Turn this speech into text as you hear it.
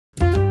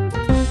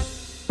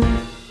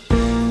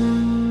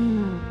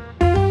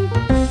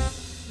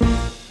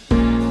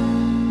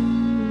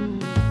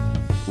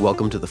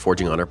Welcome to the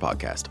Forging Honor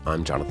podcast.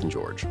 I'm Jonathan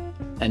George.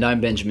 And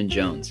I'm Benjamin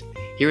Jones.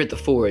 Here at The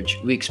Forge,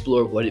 we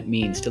explore what it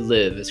means to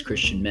live as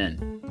Christian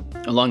men.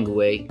 Along the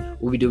way,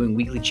 we'll be doing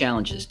weekly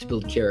challenges to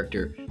build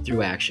character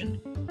through action.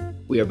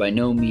 We are by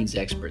no means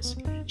experts,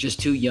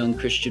 just two young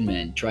Christian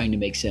men trying to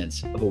make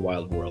sense of a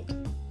wild world.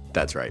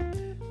 That's right.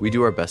 We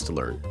do our best to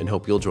learn and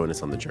hope you'll join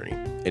us on the journey.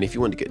 And if you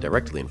want to get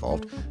directly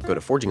involved, go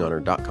to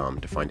forginghonor.com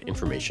to find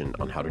information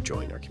on how to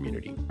join our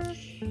community.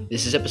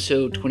 This is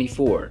episode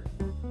 24,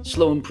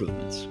 Slow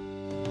Improvements.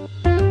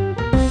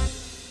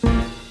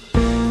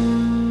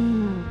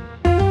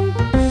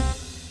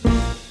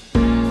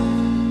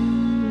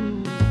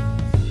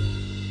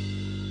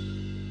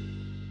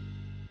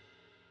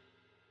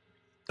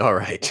 All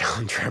right,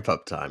 challenge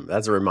wrap-up time.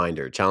 That's a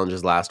reminder.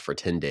 Challenges last for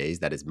 10 days.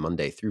 That is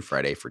Monday through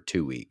Friday for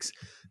 2 weeks.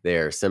 They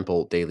are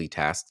simple daily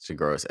tasks to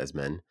grow us as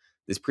men.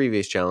 This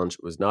previous challenge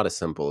was not as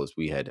simple as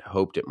we had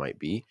hoped it might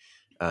be,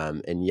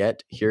 and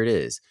yet here it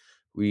is.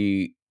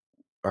 We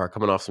are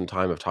coming off some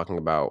time of talking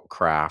about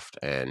craft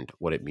and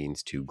what it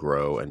means to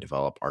grow and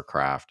develop our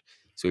craft.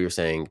 So you're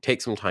saying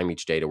take some time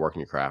each day to work on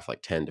your craft,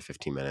 like 10 to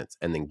 15 minutes,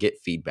 and then get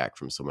feedback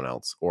from someone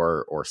else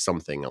or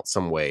something else,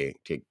 some way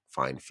to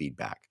find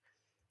feedback.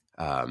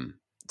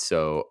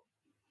 So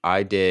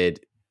I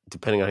did,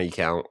 depending on how you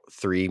count,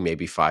 3,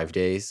 maybe 5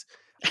 days.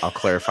 I'll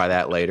clarify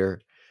that later.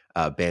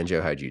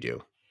 Banjo, how'd you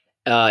do?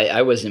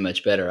 I wasn't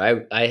much better.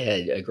 I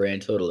had a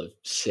grand total of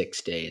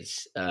 6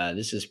 days.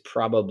 This is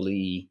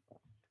probably,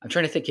 I'm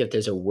trying to think if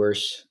there's a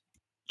worse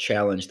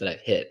challenge that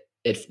I've hit.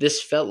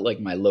 This felt like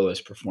my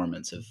lowest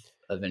performance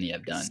of any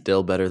I've done.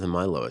 Still better than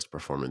my lowest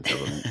performance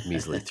of a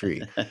measly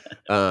 3.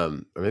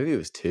 Or maybe it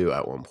was 2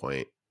 at one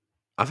point.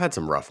 I've had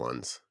some rough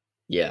ones.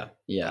 Yeah.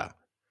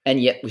 And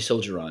yet we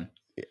soldier on.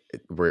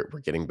 We're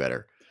getting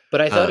better.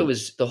 But I thought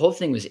the whole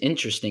thing was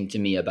interesting to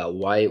me about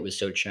why it was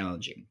so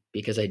challenging,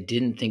 because I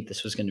didn't think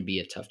this was going to be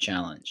a tough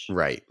challenge.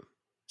 Right.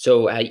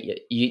 So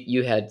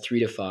you had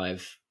 3 to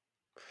 5.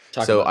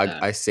 So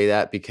I say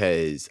that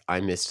because I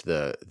missed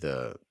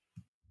the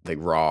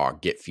raw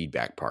get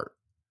feedback part,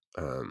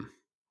 or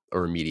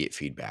immediate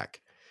feedback.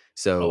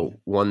 So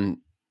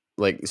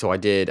I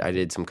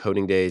did some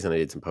coding days and I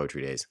did some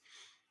poetry days.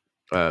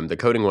 The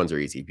coding ones are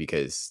easy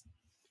because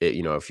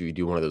if you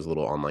do one of those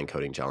little online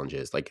coding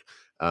challenges, like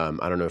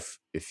I don't know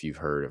if you've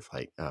heard of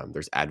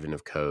there's Advent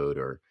of Code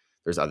or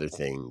there's other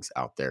things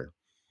out there.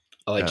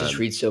 Oh, I just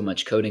read so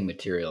much coding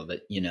material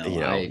that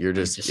you're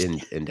just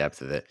in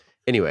depth of it.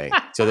 Anyway,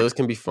 so those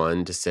can be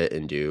fun to sit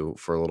and do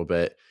for a little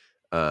bit.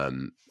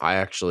 And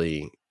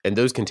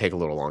those can take a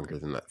little longer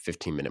than that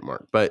 15-minute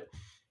mark, but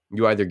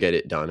you either get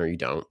it done or you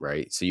don't,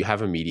 right? So you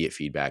have immediate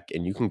feedback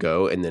and you can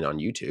go, and then on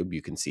YouTube,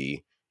 you can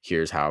see,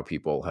 here's how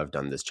people have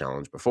done this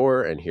challenge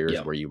before, and here's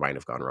where you might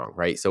have gone wrong,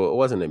 right? So it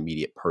wasn't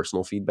immediate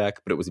personal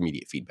feedback, but it was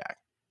immediate feedback.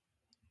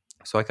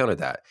 So I counted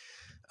that.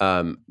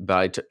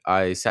 But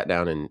I sat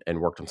down and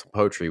worked on some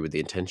poetry with the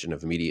intention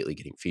of immediately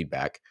getting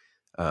feedback,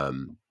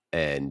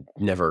 and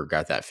never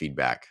got that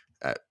feedback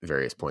at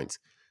various points.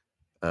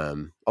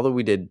 Although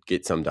we did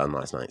get some done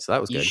last night, so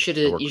that was good.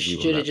 You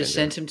should have just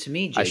sent him to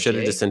me, JJ. I should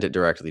have just sent it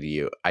directly to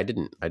you. I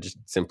didn't. I just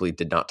simply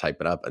did not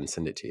type it up and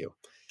send it to you.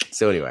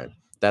 So anyway,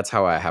 that's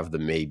how I have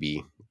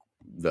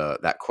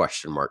that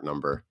question mark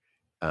number.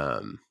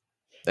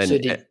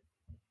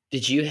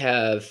 Did you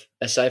have,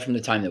 aside from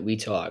the time that we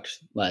talked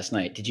last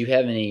night, did you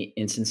have any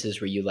instances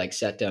where you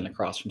sat down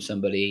across from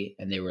somebody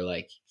and they were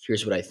like,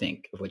 here's what I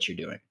think of what you're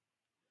doing?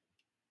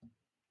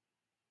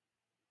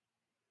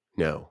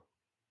 No.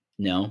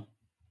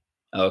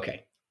 Oh,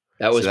 okay.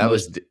 That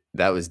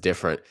was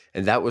different.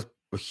 And that was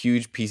a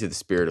huge piece of the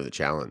spirit of the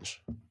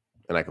challenge.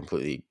 And I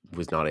completely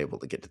was not able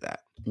to get to that.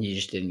 You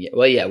just didn't get,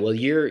 well,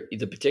 you're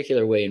the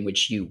particular way in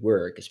which you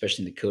work,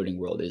 especially in the coding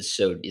world, is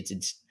so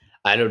it's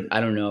I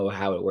don't know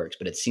how it works,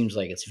 but it seems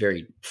like it's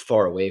very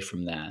far away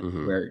from that,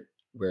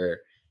 where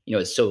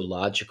it's so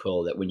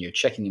logical that when you're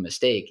checking a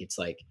mistake, it's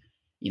like,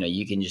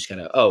 you can just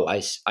kind of,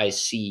 I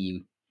see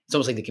you. It's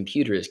almost like the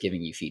computer is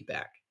giving you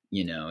feedback,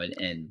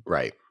 and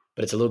right.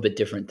 But it's a little bit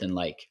different than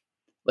like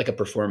a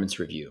performance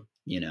review,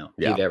 if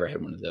you've ever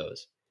had one of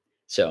those.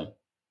 So.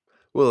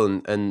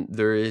 Well, and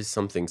there is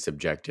something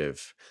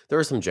subjective. There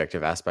are some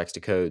subjective aspects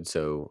to code.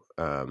 So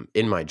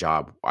in my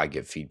job, I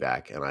give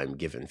feedback, and I'm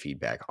given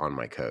feedback on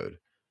my code.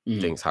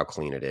 Mm-hmm. Things, how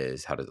clean it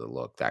is, how does it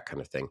look, that kind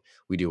of thing.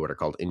 We do what are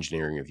called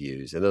engineering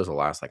reviews, and those will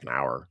last like an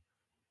hour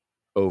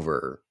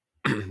over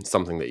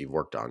something that you've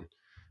worked on.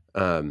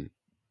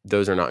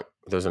 Those are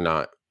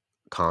not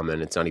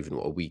common. It's not even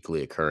a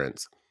weekly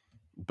occurrence,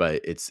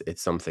 but it's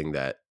something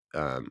that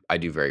I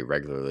do very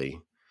regularly.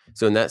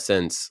 So in that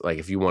sense, like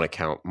if you want to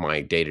count my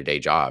day-to-day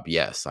job,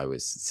 yes, I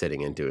was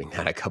sitting and doing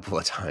that a couple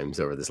of times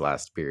over this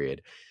last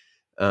period.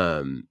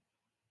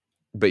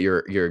 But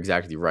you're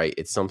exactly right.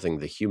 It's something,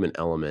 the human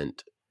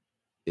element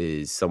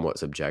is somewhat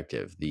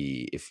subjective.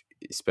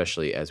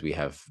 Especially as we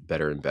have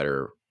better and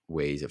better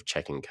ways of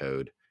checking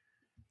code.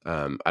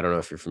 I don't know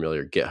if you're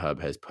familiar,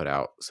 GitHub has put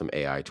out some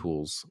AI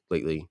tools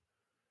lately.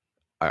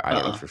 I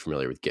don't know if Uh-uh. you're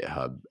familiar with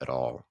GitHub at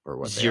all or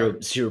what they are.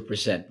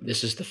 0%.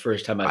 This is the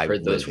first time I've I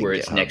heard those live in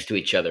words GitHub. next to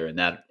each other in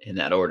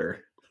that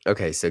order.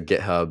 Okay, so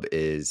GitHub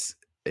is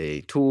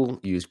a tool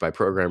used by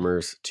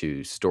programmers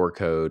to store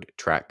code,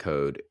 track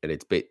code, and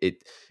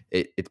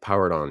it's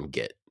powered on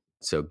Git.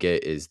 So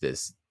Git is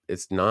this.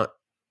 It's not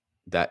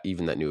that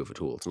new of a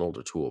tool. It's an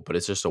older tool, but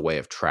it's just a way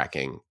of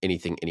tracking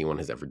anything anyone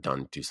has ever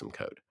done to some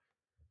code.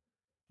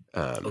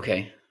 Um,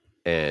 Okay.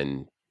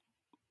 and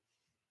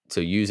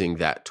so using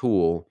that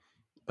tool,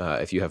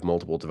 if you have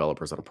multiple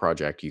developers on a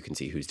project, you can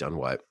see who's done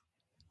what.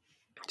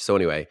 So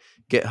anyway,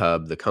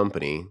 GitHub, the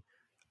company,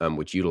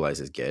 which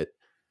utilizes Git,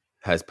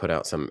 has put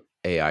out some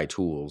AI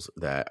tools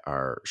that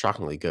are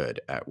shockingly good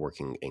at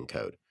working in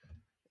code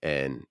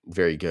and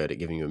very good at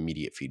giving you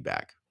immediate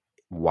feedback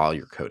while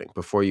you're coding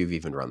before you've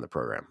even run the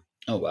program,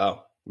 Oh,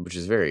 wow. which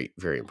is very,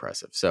 very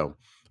impressive. So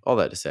all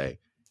that to say,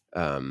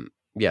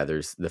 yeah,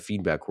 there's the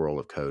feedback world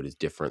of code is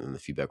different than the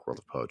feedback world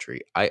of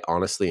poetry. I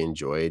honestly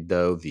enjoyed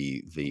though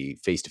the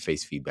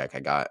face-to-face feedback I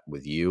got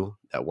with you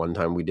that one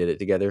time we did it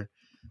together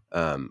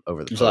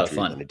over the It was a lot of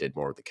poetry than fun. I did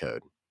more with the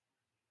code.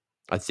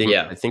 I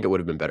Yeah. think it would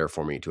have been better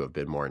for me to have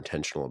been more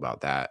intentional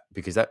about that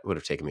because that would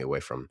have taken me away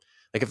from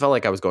like it felt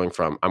like I was going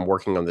from I'm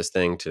working on this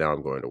thing to now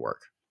I'm going to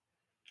work.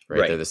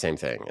 Right? They're Right. the same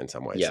thing in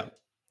some ways. Yeah.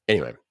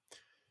 Anyway,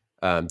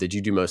 did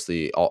you do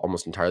mostly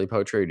almost entirely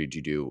poetry or did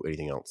you do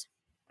anything else?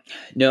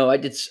 No, I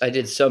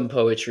did some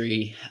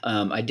poetry.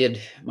 I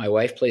did my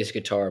wife plays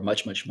guitar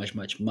much, much, much,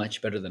 much,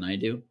 much better than I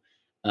do.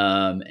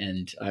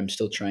 And I'm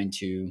still trying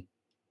to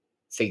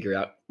figure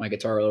out my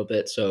guitar a little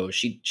bit. So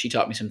she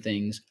taught me some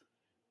things,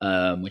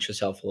 which was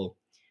helpful.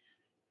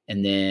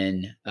 And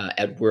then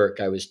at work,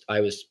 I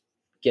was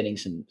getting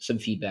some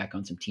feedback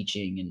on some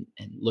teaching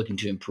and looking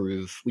to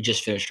improve. We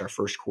just finished our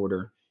first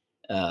quarter,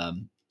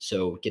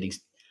 so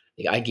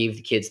I gave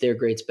the kids their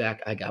grades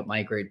back. I got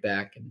my grade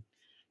back, and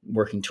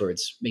working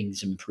towards making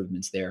some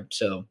improvements there.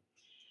 So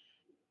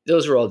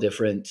those are all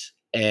different.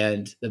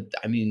 And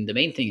I mean, the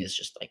main thing is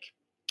just like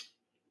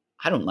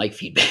I don't like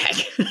feedback.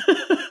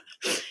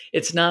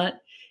 It's not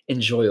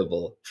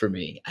enjoyable for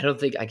me. I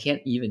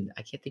can't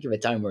think of a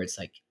time where it's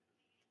like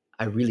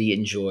I really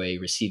enjoy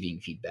receiving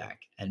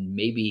feedback. And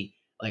maybe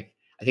like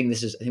I think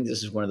this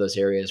is one of those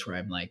areas where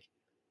I'm like,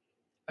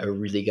 I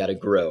really gotta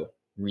grow.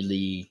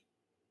 Really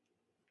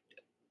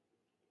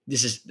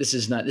this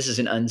is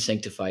an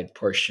unsanctified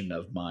portion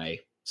of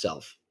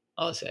myself,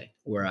 I'll say,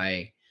 where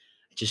I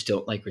just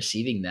don't like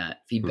receiving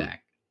that Hmm.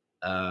 feedback.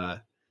 Uh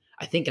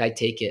I think I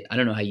take it, I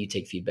don't know how you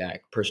take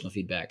feedback, personal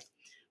feedback,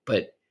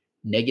 but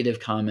negative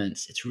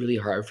comments, it's really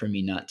hard for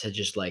me not to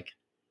just like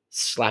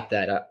slap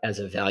that up as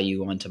a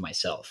value onto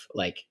myself.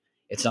 Like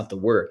it's not the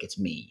work, it's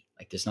me.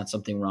 Like there's not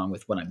something wrong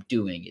with what I'm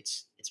doing.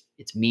 It's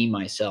me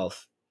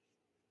myself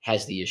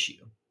has the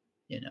issue,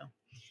 you know.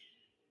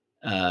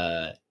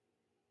 Uh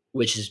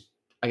which is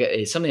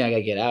it's something I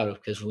gotta get out of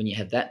because when you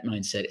have that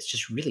mindset, it's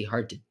just really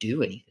hard to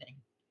do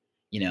anything,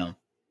 you know.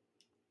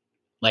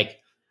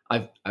 Like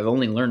I've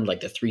only learned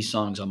like the 3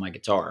 songs on my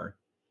guitar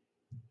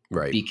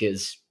Right.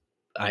 because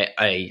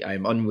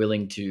I'm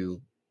unwilling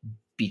to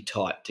be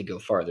taught to go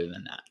farther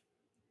than that.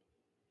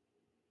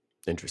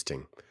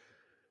 Interesting.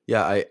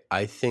 Yeah,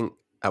 I think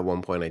at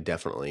one point I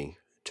definitely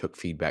took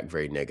feedback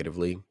very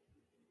negatively.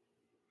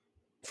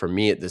 For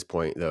me at this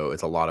point though,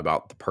 it's a lot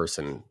about the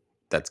person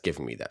that's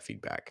giving me that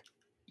feedback.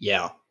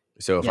 Yeah.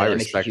 So if Yeah, I that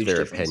makes a respect huge their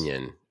difference.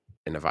 opinion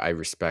and if I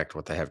respect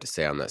what they have to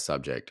say on that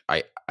subject,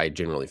 I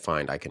generally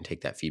find I can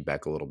take that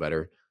feedback a little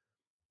better.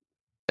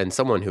 And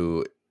someone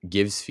who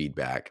gives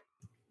feedback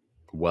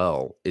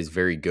well is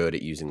very good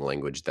at using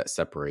language that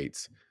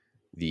separates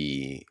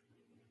the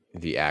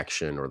the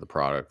action or the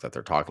product that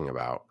they're talking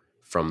about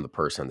from the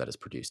person that has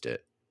produced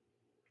it,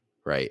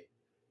 right?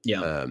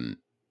 Yeah. Um,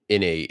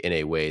 in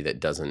a way that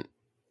doesn't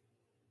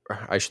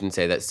I shouldn't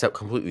say that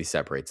completely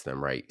separates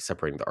them, right?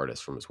 Separating the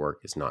artist from his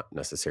work is not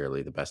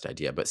necessarily the best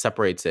idea, but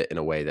separates it in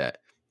a way that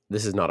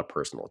this is not a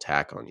personal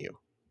attack on you.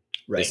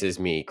 This Right. is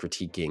me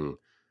critiquing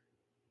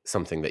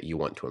something that you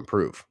want to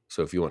improve.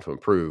 So if you want to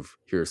improve,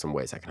 here are some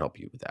ways I can help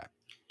you with that.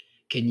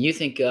 Can you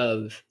think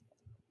of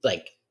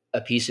like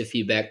a piece of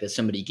feedback that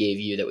somebody gave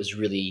you that was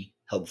really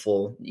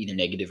helpful, either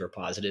negative or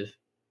positive?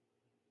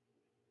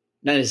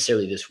 Not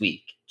necessarily this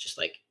week, just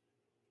like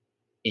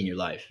in your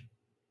life.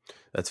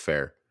 That's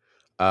fair.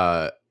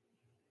 Uh,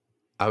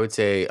 I would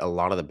say a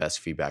lot of the best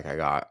feedback I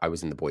got, I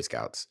was in the Boy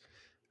Scouts.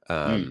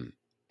 Mm, Um,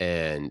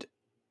 and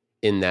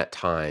in that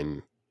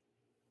time,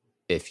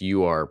 if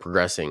you are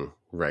progressing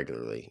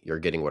regularly, you're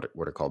getting what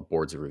are called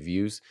boards of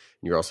reviews.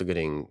 And you're also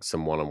getting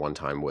some one-on-one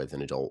time with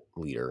an adult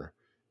leader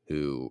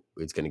who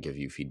is going to give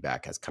you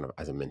feedback as kind of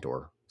as a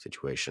mentor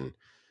situation.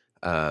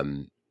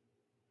 Um,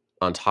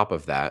 on top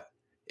of that,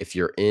 if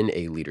you're in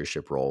a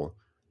leadership role,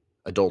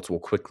 adults will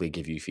quickly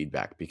give you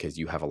feedback because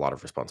you have a lot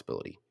of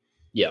responsibility.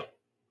 yeah.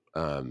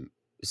 Um,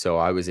 so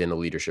I was in a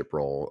leadership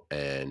role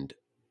and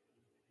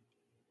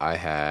I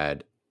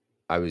had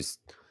I was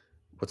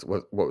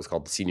what was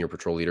called the senior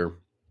patrol leader,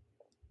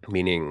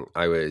 meaning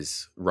I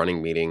was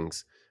running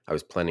meetings. I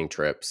was planning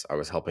trips. I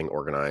was helping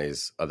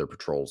organize other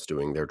patrols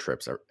doing their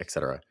trips, et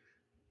cetera.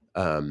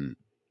 Um,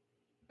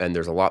 and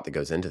there's a lot that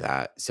goes into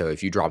that. So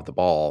if you drop the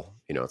ball,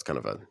 it's kind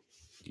of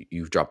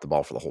you've dropped the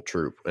ball for the whole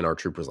troop. And our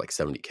troop was like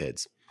 70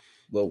 kids,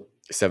 Whoa.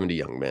 70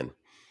 young men.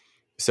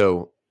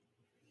 So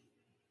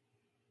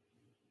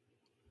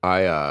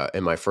I,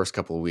 in my first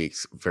couple of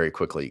weeks, very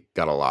quickly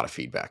got a lot of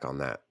feedback on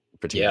that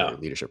particular Yeah.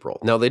 leadership role.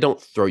 Now, they don't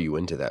throw you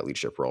into that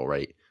leadership role,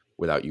 right,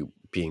 without you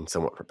being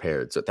somewhat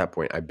prepared. So at that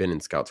point, I've been in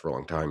scouts for a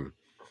long time.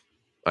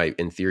 I,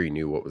 in theory,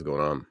 knew what was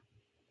going on,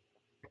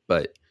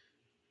 but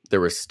there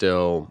was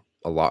still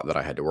a lot that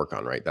I had to work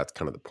on, right? That's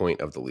kind of the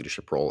point of the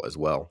leadership role as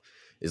well,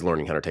 is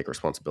learning how to take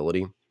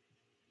responsibility.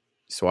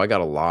 So I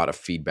got a lot of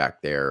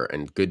feedback there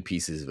and good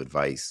pieces of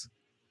advice.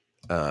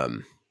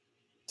 Um,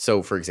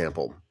 so, for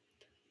example,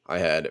 I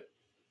had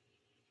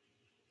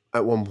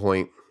at one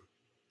point,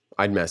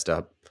 I'd messed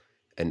up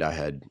and I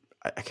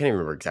can't even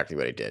remember exactly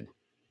what I did.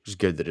 It's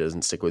good that it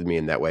doesn't stick with me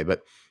in that way,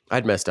 but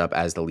I'd messed up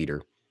as the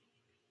leader.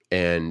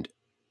 And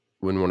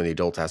when one of the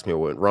adults asked me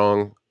what went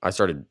wrong, I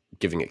started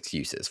giving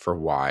excuses for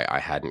why I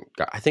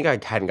think I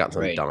hadn't gotten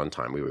something Right. done on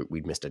time.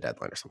 We'd missed a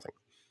deadline or something.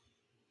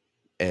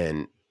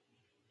 And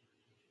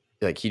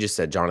like he just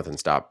said, Jonathan,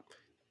 stop,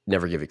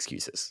 never give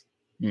excuses,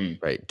 Hmm.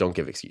 right? Don't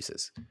give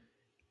excuses.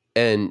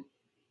 And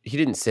he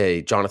didn't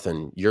say,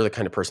 Jonathan, you're the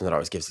kind of person that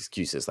always gives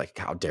excuses. Like,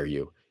 how dare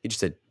you? He just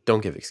said,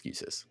 don't give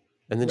excuses.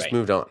 And then just Right.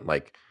 moved on.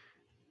 Like,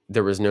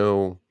 there was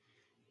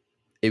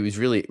it was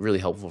really, really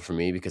helpful for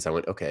me because I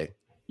went, okay,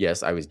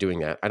 yes, I was doing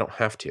that. I don't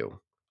have to.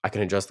 I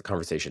can adjust the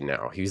conversation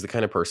now. He was the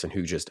kind of person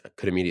who just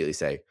could immediately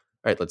say, all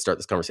right, let's start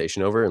this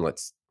conversation over and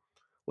let's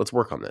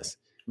work on this.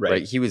 Right.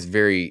 Right. He was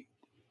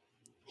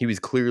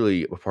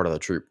clearly a part of the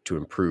troop to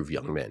improve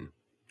young men.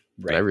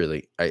 And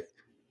Right.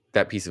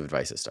 that piece of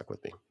advice has stuck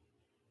with me.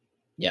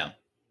 Yeah.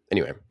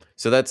 Anyway,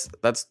 so that's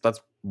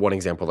one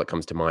example that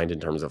comes to mind in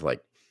terms of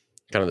like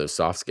kind of those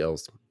soft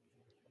skills.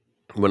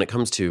 When it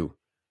comes to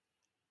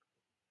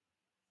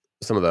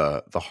some of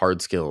the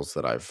hard skills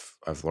that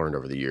I've learned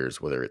over the years,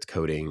 whether it's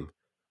coding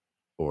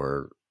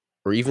or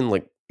even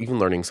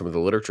learning some of the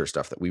literature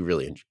stuff that we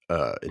really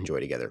enjoy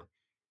together.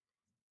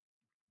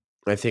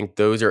 I think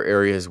those are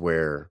areas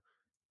where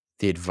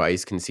the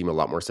advice can seem a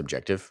lot more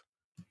subjective.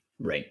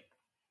 Right.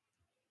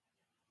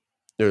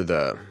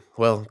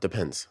 Or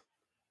depends.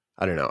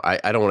 I don't know.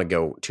 I don't want to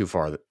go too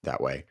far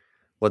that way.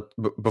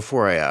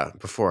 Before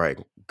I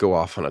go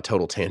off on a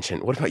total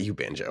tangent, what about you,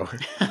 Banjo?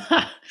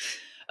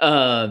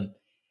 um,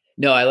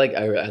 no, I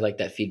like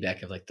that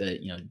feedback of like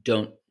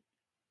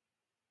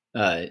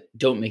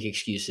don't make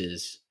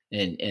excuses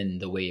in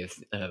the way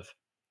of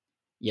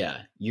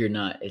yeah, you're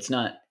not it's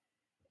not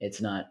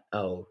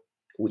oh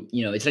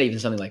it's not even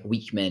something like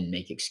weak men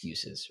make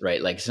excuses,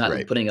 right? Like it's not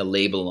Right, putting a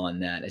label on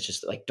that. It's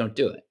just like don't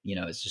do it.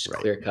 It's just right.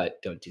 clear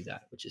cut, don't do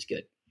that, which is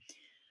good.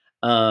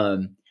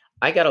 Um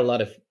I got a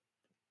lot of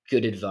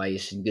good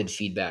advice and good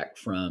feedback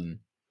from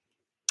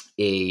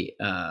a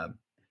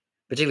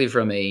particularly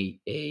from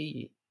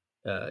a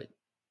uh,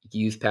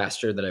 youth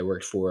pastor that I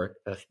worked for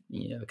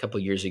a couple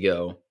years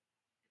ago,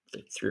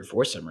 like 3 or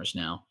 4 summers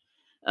now.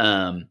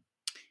 Um,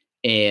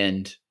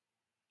 and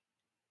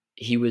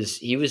he was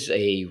just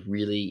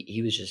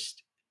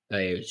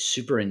a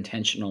super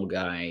intentional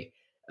guy,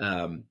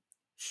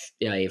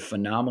 a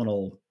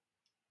phenomenal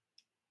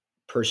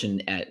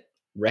person at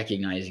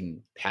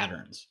recognizing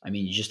patterns. I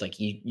mean, you just like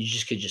you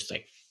just could just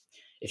like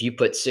if you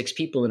put 6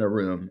 people in a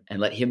room and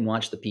let him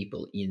watch the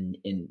people in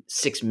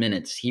 6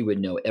 minutes, he would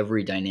know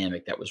every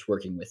dynamic that was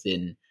working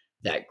within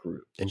that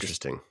group. Just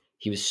Interesting.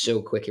 he was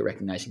so quick at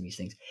recognizing these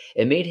things.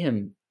 It made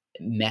him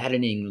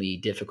maddeningly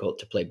difficult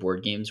to play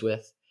board games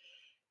with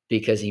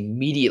because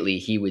immediately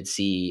he would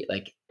see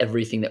like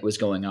everything that was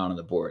going on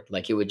the board.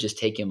 Like it would just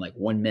take him like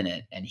 1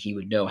 minute and he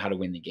would know how to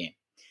win the game.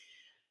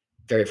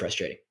 Very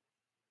frustrating.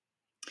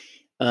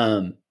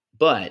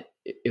 But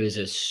it was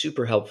a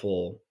super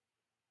helpful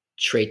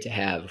trait to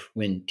have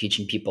when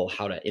teaching people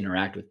how to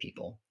interact with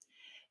people.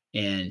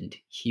 And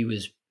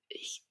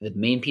the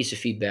main piece of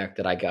feedback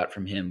that I got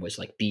from him was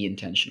like, be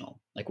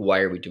intentional. Like, why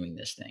are we doing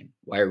this thing?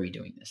 Why are we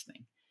doing this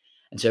thing?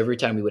 And so every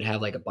time we would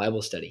have like a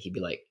Bible study, he'd be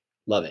like,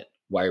 love it.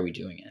 Why are we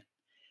doing it?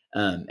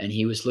 And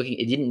he was looking,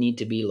 it didn't need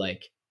to be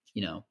like,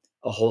 you know,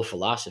 a whole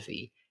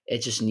philosophy. It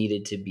just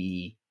needed to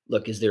be,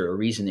 look, is there a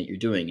reason that you're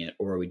doing it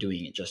or are we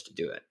doing it just to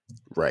do it?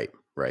 Right,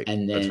 right.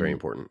 And That's very then,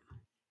 important.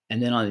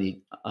 and then on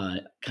the,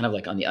 kind of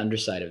like on the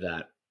underside of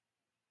that,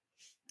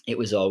 it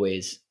was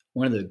always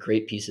one of the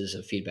great pieces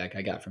of feedback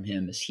I got from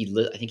him is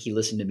I think he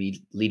listened to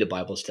me lead a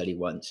Bible study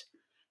once,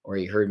 or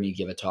he heard me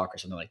give a talk or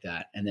something like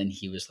that, and then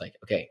he was like,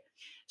 "Okay,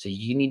 so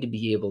you need to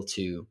be able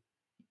to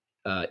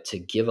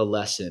give a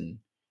lesson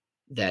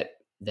that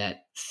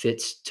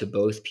fits to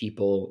both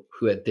people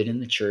who have been in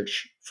the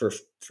church for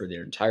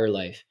their entire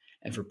life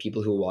and for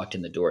people who walked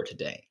in the door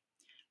today.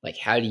 Like,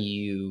 how do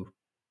you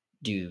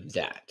do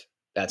that?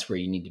 That's where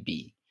you need to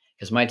be.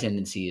 Because my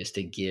tendency is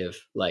to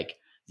give like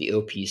the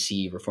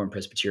OPC, Reformed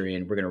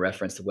Presbyterian. We're going to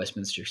reference the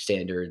Westminster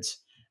Standards,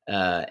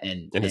 And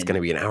it's going and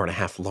to be an hour and a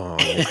half long.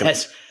 And it's going to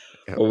yes,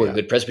 Well, we're a Yeah.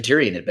 good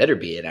Presbyterian. It better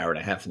be an hour and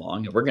a half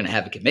long, and we're going to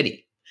have a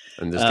committee.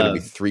 And there's going to be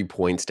 3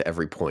 points to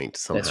every point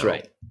That's somehow.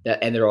 right.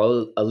 And they're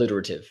all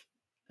alliterative.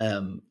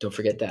 Don't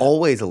forget that.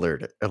 Always Always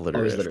alliterative. That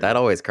alliterative.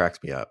 always cracks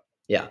me up.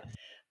 Yeah.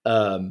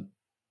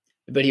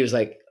 But he was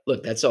like,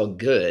 look, that's all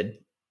good.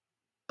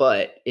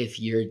 But if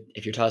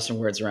you're tossing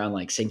words around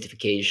like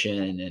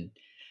sanctification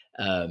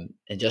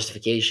and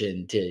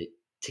justification to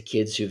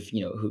kids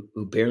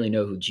who barely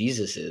know who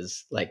Jesus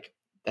is, like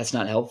that's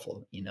not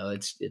helpful.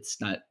 It's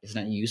not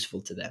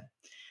useful to them.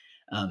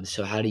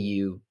 So how do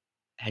you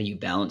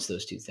balance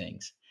those two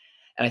things?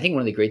 And I think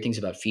one of the great things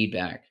about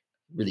feedback,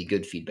 really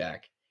good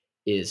feedback,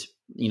 is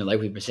like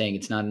we've been saying,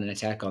 it's not an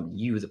attack on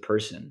you, the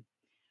person,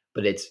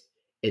 but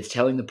it's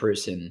telling the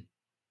person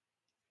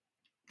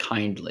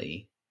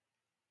kindly,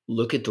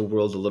 look at the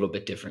world a little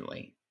bit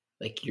differently.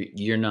 Like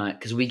you're not,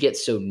 because we get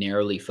so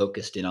narrowly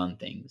focused in on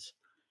things,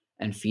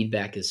 and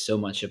feedback is so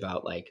much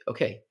about like,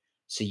 okay,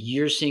 so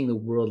you're seeing the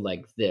world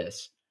like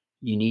this.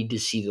 You need to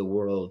see the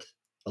world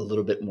a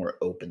little bit more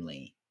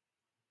openly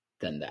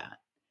than that.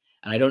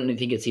 And I don't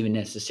think it's even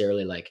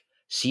necessarily like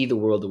see the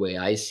world the way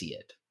I see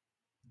it.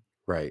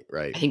 Right, I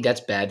right, think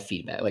that's bad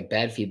feedback. Like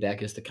bad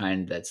feedback is the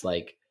kind that's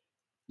like,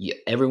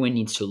 everyone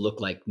needs to look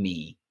like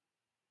me,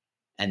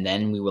 and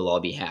then we will all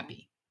be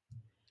happy.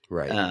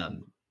 right.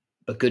 Um,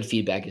 but good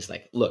feedback is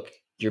like, look,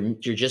 you're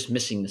just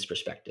missing this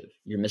perspective.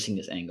 You're missing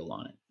this angle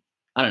on it.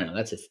 I don't know.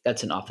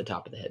 That's an off the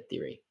top of the head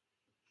theory.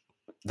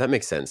 That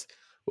makes sense.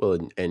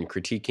 Well, and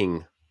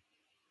critiquing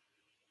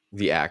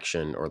the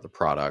action or the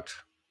product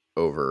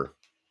over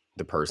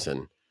the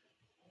person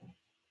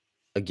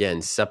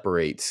again can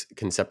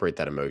separate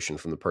that emotion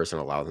from the person,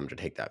 allow them to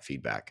take that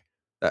feedback.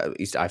 At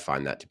least I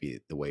find that to be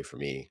the way for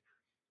me.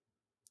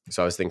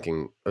 So I was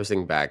thinking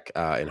back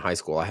in high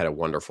school. I had a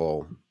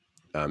wonderful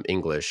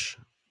English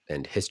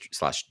and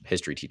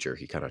history teacher.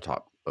 He kind of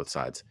taught both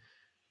sides.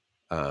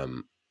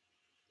 Um,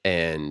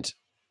 and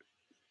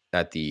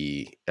at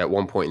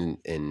one point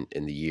in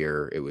the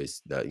year, it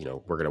was we're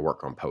going to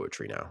work on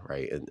poetry now,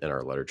 right, in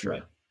our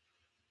literature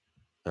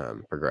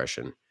Right.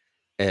 progression.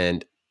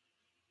 And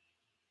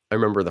I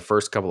remember the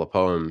first couple of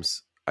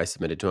poems I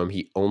submitted to him.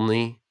 He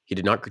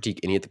did not critique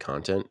any of the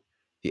content.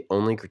 He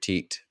only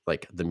critiqued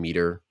like the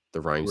meter,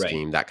 the rhyme Right.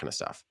 scheme, that kind of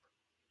stuff.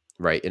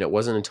 Right. And it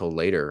wasn't until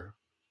later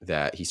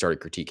that he started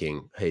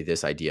critiquing, hey,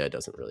 this idea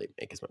doesn't really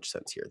make as much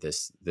sense here.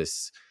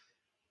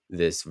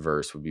 This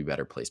verse would be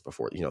better placed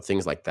before,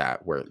 things like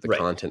that, where the Right.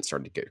 content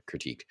started to get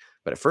critiqued.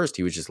 But at first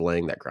he was just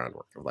laying that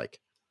groundwork of like,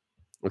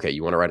 okay,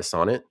 you want to write a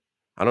sonnet?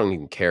 I don't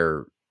even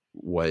care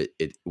what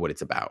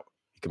it's about.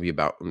 It can be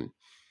about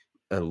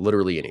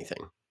literally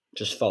anything.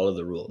 Just follow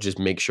the rules. Just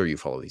make sure you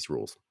follow these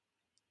rules.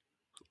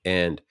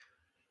 And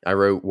I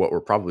wrote what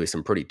were probably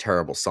some pretty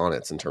terrible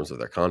sonnets in terms of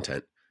their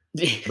content.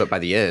 But by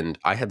the end,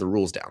 I had the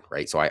rules down,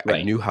 right? So I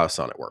Right. knew how a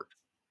sonnet worked.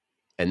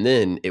 And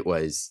then it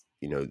was,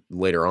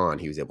 later on,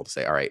 he was able to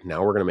say, all right,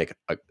 now we're going to make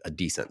a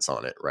decent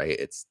sonnet, right?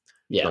 It's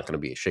Yeah. not going to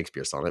be a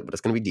Shakespeare sonnet, but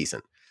it's going to be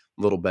decent,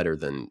 a little better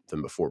than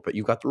before. But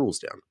you got the rules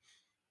down.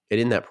 And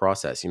in that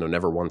process,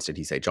 never once did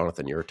he say,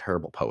 Jonathan, you're a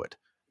terrible poet,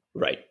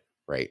 Right.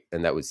 right?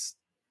 And that was,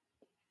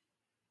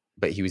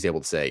 but he was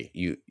able to say,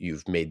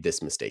 you've made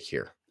this mistake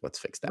here. Let's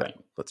fix that. Right.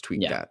 Let's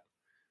tweak Yeah. that.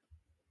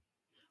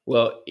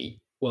 Well,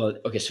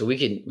 okay. So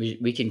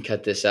we can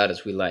cut this out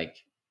as we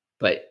like,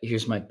 but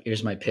here's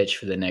my pitch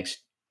for the next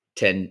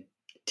 10,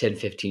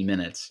 15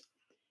 minutes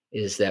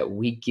is that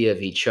we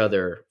give each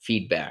other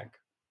feedback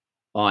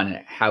on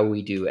how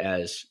we do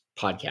as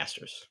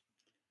podcasters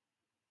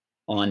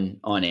on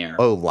air,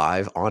 Oh,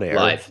 live on air.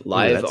 live Ooh,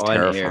 live that's on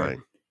air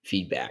terrifying.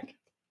 feedback.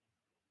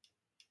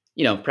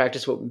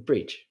 Practice what we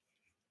preach.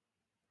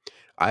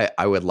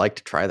 I would like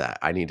to try that.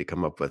 I need to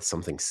come up with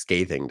something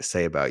scathing to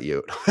say about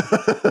you.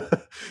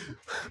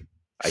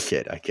 I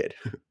kid.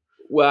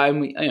 Well,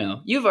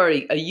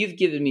 you've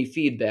given me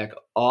feedback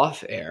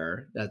off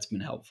air that's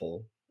been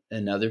helpful,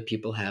 and other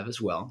people have as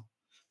well,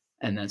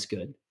 and that's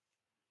good.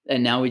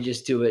 And now we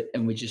just do it,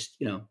 and we just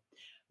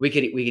we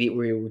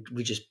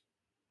just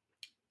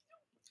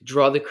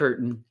draw the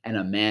curtain and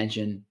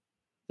imagine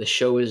the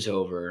show is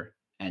over,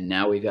 and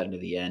now we've gotten to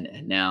the end,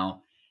 and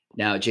now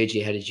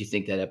JJ, how did you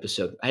think that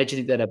episode? How did you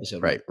think that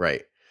episode went?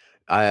 Right.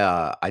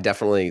 I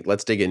definitely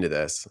let's dig into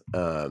this.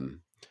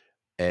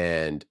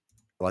 And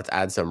let's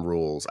add some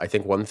rules. I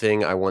think one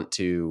thing I want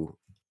to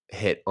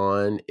hit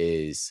on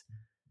is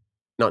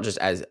not just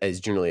as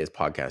generally as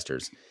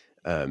podcasters,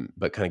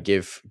 but kind of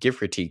give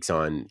critiques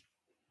on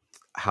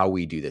how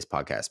we do this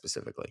podcast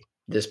specifically.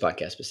 This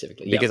podcast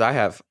specifically, yeah, Because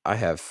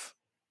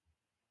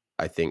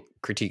I think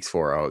critiques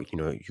for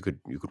you could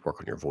work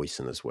on your voice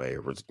in this way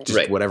or just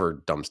right,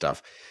 whatever dumb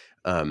stuff.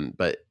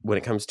 But when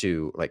it comes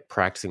to like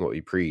practicing what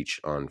we preach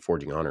on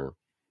Forging Honor,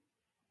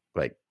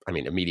 like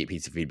immediate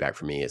piece of feedback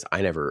for me is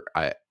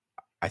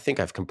I think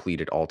I've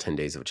completed all 10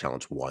 days of a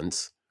challenge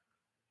once.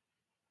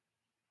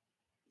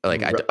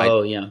 Like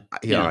oh yeah,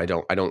 yeah, I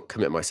don't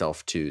commit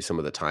myself to some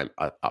of the time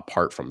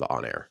apart from the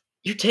on air.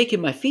 You're taking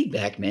my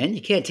feedback, man.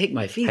 You can't take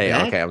my Hey,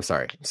 feedback. okay, I'm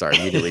sorry. I'm sorry.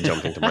 Immediately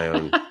jumping to my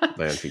own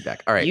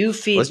feedback. All right, You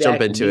let's jump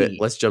feedback into it. me.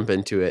 Let's jump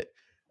into it.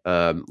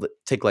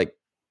 Take like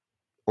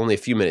only a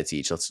few minutes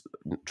each. Let's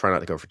try not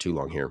to go for too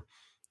long here.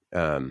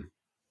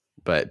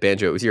 But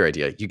Banjo, it was your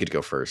idea. You could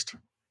go first.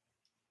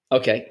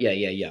 Okay.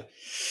 Yeah.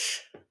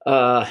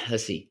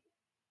 Let's see.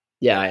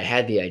 Yeah, I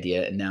had the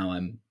idea, and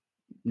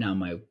now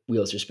my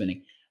wheels are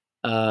spinning.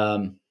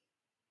 Um,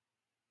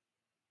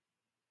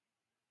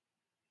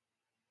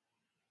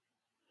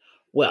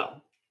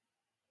 well,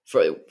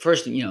 first,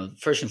 first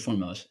and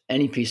foremost,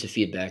 any piece of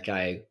feedback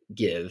I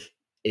give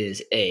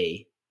is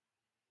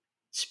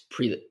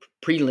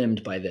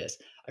prelimed by this.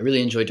 I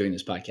really enjoyed doing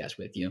this podcast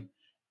with you.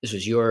 This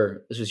was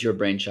your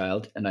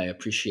brainchild, and I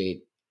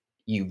appreciate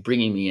you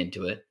bringing me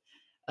into it.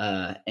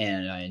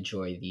 And I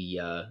enjoy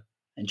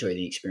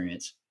the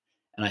experience.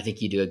 And I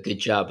think you do a good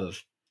job of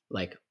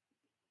like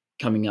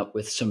coming up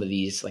with some of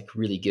these like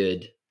really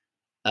good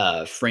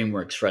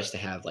frameworks for us to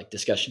have like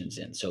discussions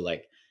in. So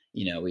like,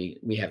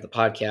 we have the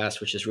podcast,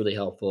 which is really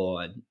helpful,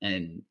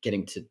 and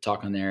getting to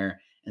talk on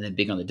there, and then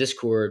being on the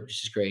Discord,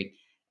 which is great.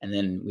 And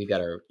then we've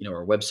got our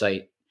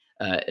website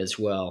as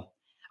well.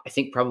 I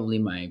think probably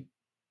my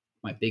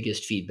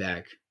biggest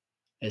feedback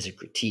as a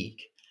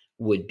critique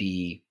would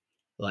be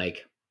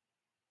like,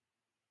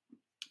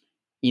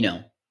 you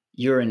know,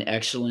 you're an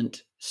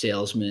excellent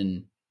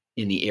salesman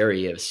in the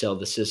area of sell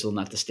the sizzle,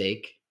 not the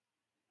steak.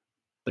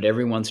 But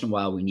every once in a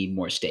while, we need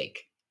more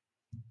steak.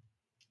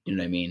 You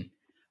know what I mean?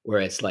 Where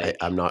it's I'm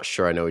like, not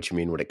sure I know what you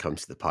mean when it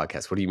comes to the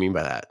podcast. What do you mean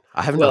by that?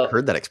 I have not well,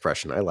 heard that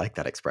expression. I like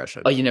that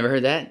expression. oh, you never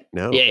heard that?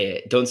 No. Yeah.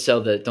 Don't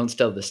sell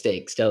the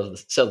steak. Sell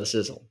the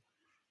sizzle.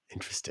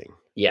 Interesting.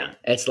 Yeah,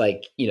 it's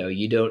like,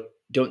 you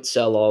don't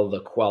sell all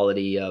the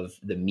quality of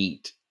the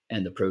meat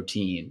and the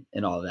protein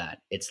and all that.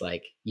 It's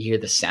like you hear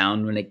the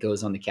sound when it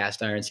goes on the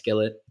cast iron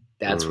skillet.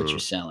 That's what you're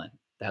Mm, selling.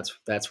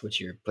 That's what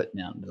you're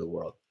putting out into the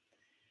world.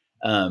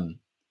 Um,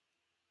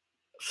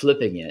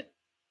 Flipping it,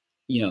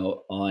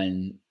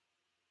 on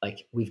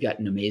like we've got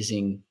an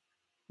amazing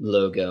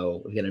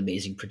logo, we've got an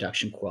amazing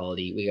production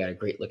quality, we got a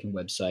great looking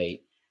website,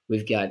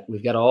 we've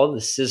got all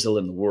the sizzle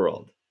in the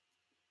world.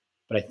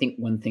 But I think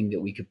one thing that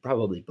we could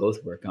probably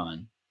both work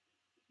on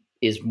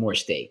is more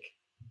steak.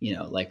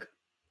 Like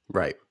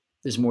right.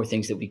 there's more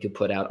things that we could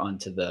put out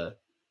onto the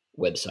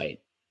website.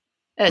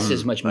 That's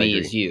as much I me agree.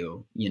 as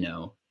you,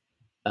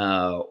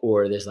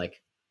 or there's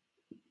like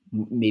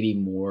maybe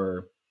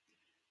more,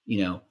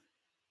 you know,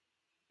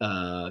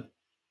 uh,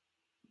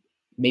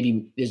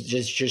 maybe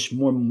there's just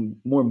more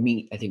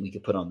meat. I think we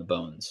could put on the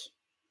bones.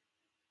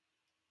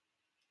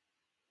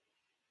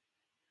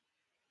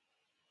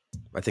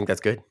 I think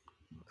that's good.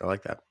 I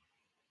like that.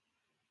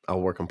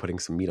 I'll work on putting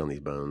some meat on these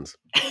bones.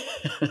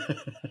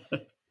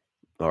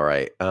 All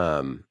right.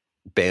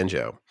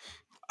 Banjo.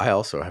 I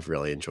also have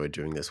really enjoyed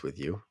doing this with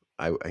you.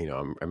 I'm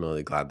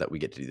really glad that we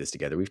get to do this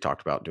together. We've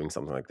talked about doing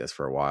something like this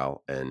for a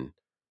while, and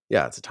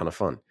yeah, it's a ton of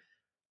fun.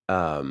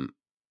 Um,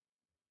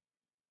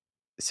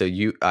 so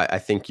I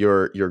think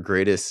your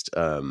greatest,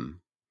 in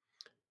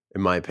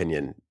my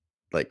opinion,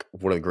 like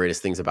one of the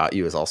greatest things about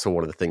you is also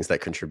one of the things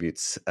that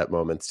contributes at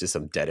moments to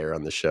some dead air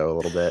on the show a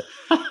little bit.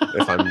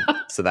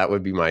 So that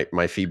would be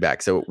my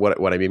feedback. So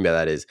what I mean by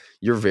that is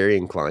you're very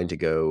inclined to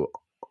go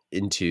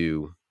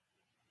into,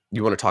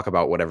 you want to talk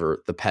about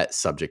whatever the pet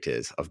subject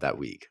is of that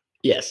week,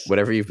 Yes.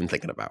 whatever you've been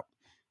thinking about.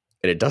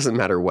 And it doesn't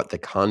matter what the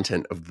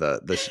content of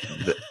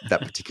that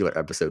particular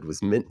episode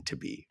was meant to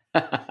be.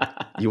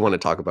 You want to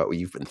talk about what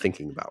you've been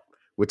thinking about,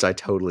 which I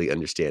totally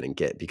understand and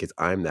get because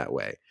I'm that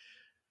way.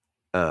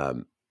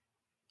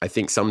 I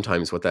think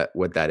sometimes what that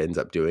ends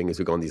up doing is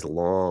we go on these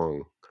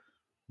long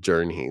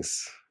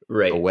journeys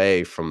Right.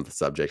 away from the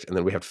subject, and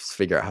then we have to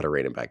figure out how to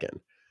rein it back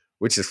in,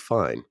 which is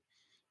fine.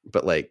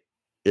 But like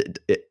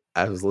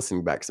I was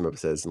listening back to some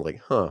episodes and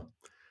like,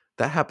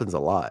 that happens a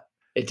lot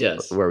It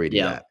does. where we do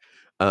Yeah.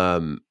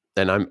 that.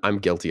 And I'm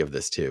guilty of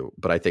this too.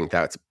 But I think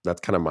that's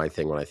kind of my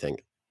thing when I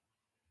think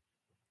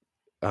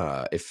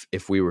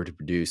if we were to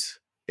produce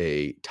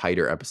a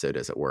tighter episode,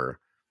 as it were,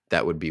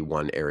 that would be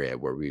one area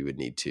where we would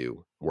need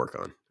to work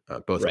on,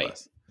 both of Right.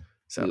 us.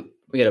 So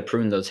We got to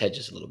prune those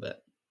hedges a little bit.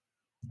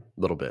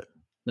 a little bit.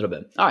 A little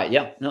bit. All right.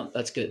 Yeah. No,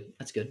 that's good.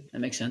 That's good. That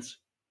makes sense.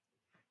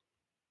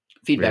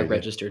 Very Feedback good.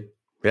 registered.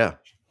 Yeah. How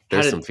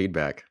There's some did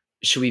feedback.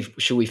 should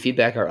we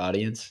feedback our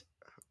audience?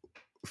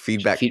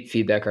 Feedback.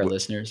 Feedback our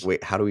listeners.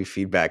 Wait, how do we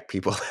feedback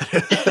people?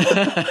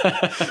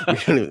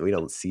 We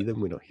don't see them.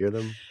 We don't hear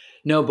them.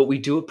 No, but we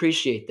do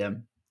appreciate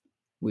them.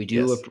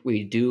 Yes.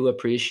 We do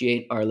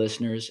appreciate our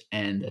listeners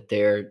and that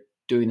they're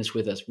doing this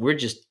with us.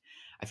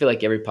 I feel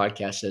like every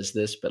podcast says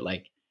this, but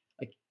like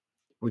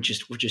we're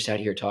just out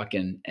here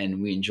talking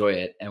and we enjoy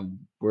it, and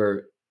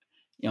we're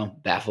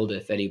baffled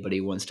if anybody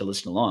wants to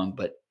listen along,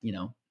 but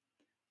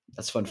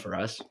that's fun for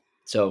us.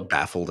 So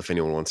Baffled if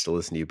anyone wants to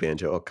listen to you,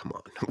 Banjo. Oh, come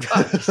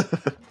just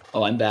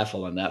on. I'm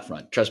baffled on that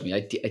front. Trust me,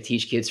 I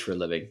teach kids for a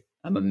living.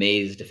 I'm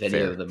amazed if any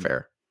of Fair, them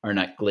fair. are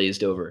not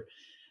glazed over.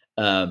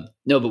 No,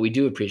 but we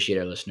do appreciate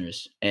our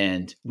listeners,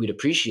 and we'd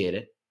appreciate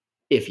it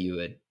if you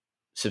would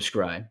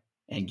subscribe.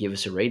 and give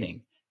us a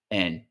rating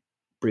and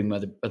bring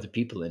other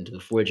people into the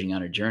forging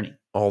on our journey.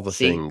 All the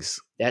See, things.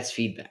 that's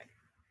feedback.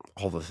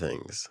 All the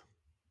things.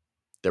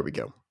 There we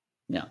go.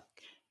 Yeah.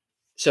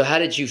 So how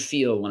did you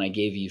feel when I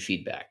gave you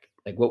feedback?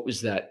 Like, what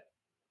was that?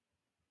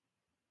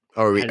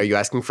 Oh, How are did, you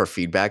asking for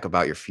feedback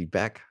about your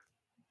feedback?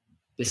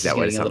 Is this is that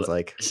what it getting a sounds little,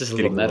 like? this is a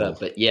little Getting a meta, little.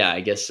 but yeah,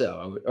 I guess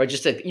so. Or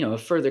just a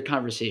further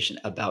conversation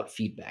about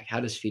feedback.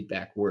 How does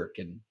feedback work?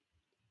 And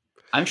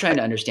I'm trying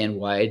to understand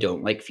why I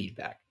don't like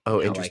feedback and Oh,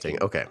 how I interesting.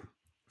 can. Okay,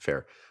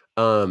 fair.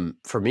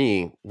 For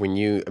me,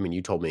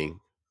 you told me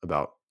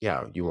about,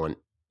 yeah, you want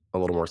a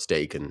little more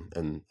stake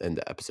and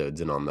the episodes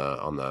and on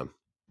the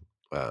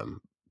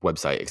um,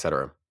 website,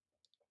 etc.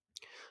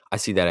 I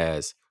see that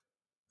as,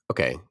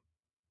 okay,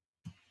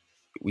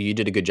 well, you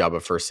did a good job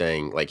of first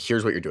saying, like,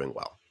 here's what you're doing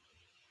well,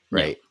 Yeah.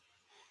 right?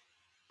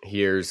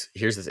 Here's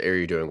this area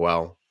you're doing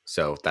well,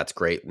 so that's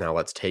great. Now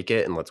let's take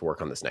it and let's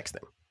work on this next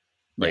thing,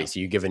 Yeah. right? So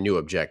you give a new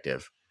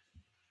objective,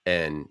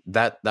 and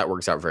that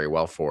works out very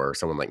well for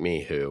someone like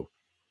me who,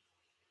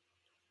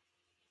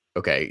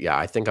 okay, yeah,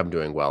 I think I'm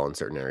doing well in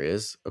certain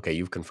areas. Okay,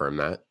 you've confirmed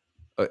that,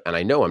 and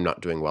I know I'm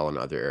not doing well in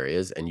other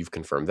areas, and you've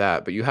confirmed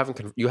that. But you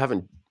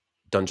haven't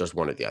done just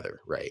one or the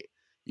other, right?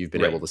 You've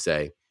been able Right. to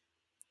say,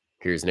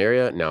 here's an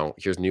area, now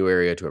here's a new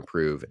area to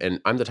improve.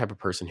 And I'm the type of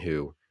person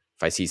who,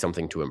 if I see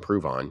something to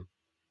improve on,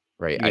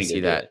 right, You're I going to see go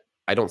do that. it.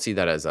 I don't see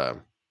that as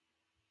a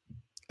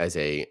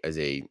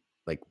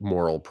like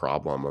moral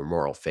problem or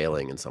moral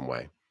failing in some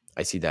way.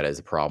 I see that as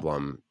a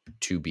problem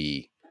to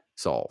be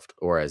solved,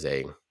 or as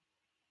a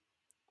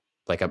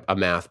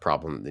math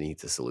problem that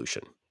needs a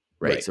solution,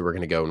 right? Right. So we're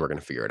going to go and we're going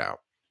to figure it out.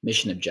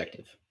 Mission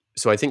objective.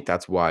 So I think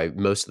that's why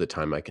most of the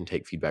time I can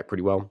take feedback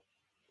pretty well.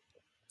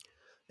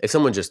 If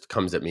someone just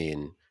comes at me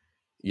and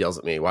yells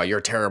at me, "Wow, you're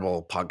a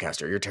terrible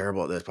podcaster. You're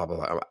terrible at this," blah blah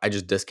blah, I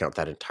just discount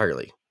that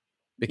entirely,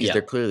 because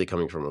they're Yeah. clearly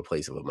coming from a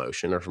place of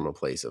emotion, or from a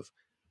place of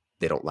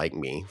they don't like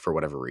me for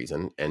whatever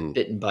reason, and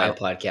Bitten by I a don't,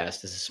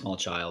 podcast as a small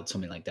child,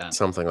 something like that.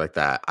 something like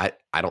that.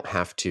 I don't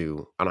have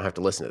to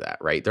listen to that,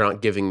 right? They're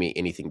not giving me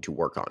anything to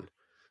work on.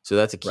 So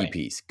that's a key Right.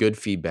 piece. Good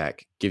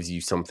feedback gives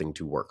you something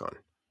to work on,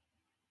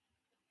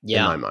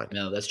 in my Yeah. mind.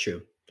 No, that's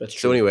true. That's So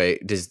true. anyway,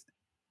 does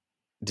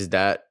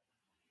that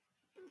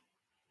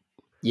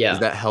does Yeah.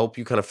 that help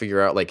you kind of figure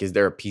out, like, is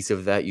there a piece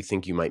of that you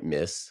think you might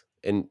miss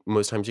in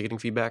most times you're getting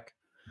feedback?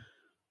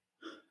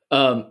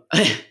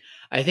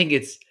 I think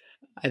it's,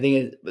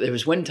 there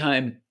was one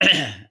time,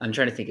 I'm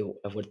trying to think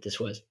of what this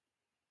was.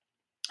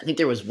 I think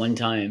there was one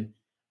time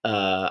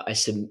I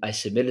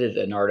submitted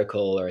an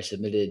article, or I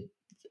submitted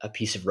a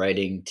piece of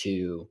writing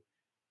to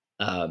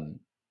um,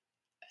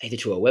 either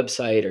to a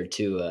website or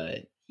to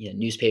a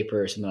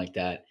newspaper or something like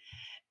that.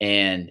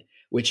 And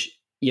which,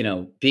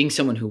 being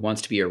someone who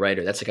wants to be a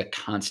writer, that's like a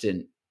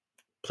constant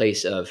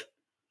place of,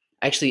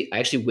 I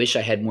actually wish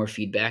I had more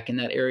feedback in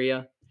that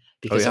area, Oh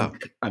because yeah.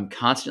 I'm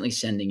constantly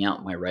sending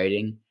out my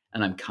writing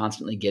and I'm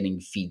constantly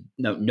getting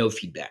no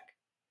feedback.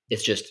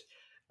 It's just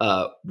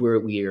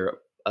we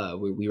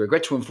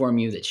regret to inform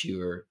you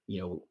that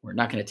we're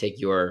not going to take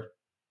your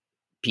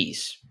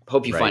piece.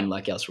 Hope you Right. find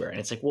luck elsewhere. And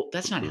it's like, well,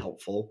 that's not Mhm.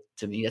 helpful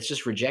to me. That's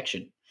just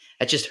rejection.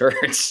 That just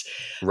hurts.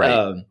 Right.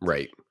 Um,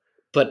 Right.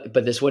 but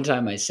this one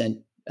time I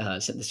sent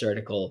this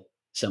article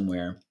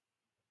somewhere,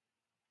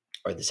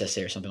 or this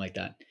essay or something like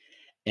that,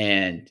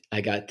 and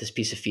I got this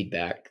piece of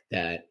feedback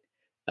that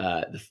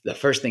the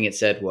first thing it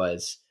said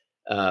was,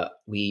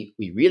 we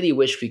really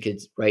wish we could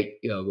write,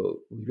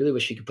 we really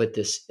wish we could put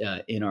this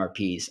in our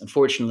piece.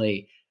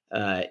 Unfortunately,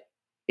 uh,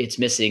 it's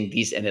missing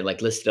these, and it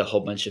like listed a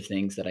whole bunch of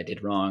things that I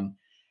did wrong.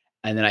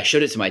 And then I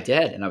showed it to my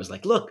dad, and I was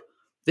like, "Look,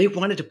 they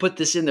wanted to put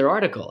this in their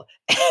article,"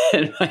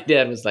 and my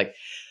dad was like,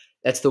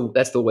 "That's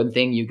the one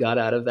thing you got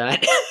out of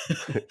that."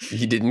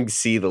 You didn't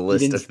see the You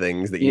list didn't of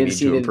things that you you didn't need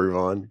see to the improve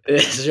on.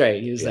 That's right.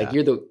 Yeah. He was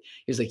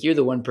like, "You're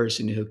the one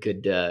person who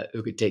could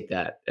take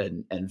that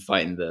and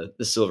find the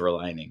silver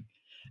lining."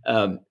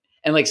 Um,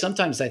 and like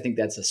sometimes I think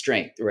that's a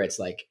strength, where it's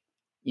like,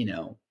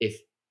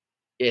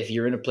 if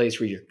you're in a place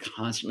where you're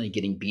constantly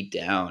getting beat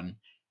down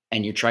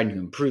and you're trying to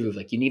improve,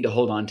 like you need to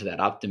hold on to that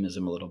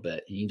optimism a little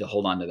bit. You need to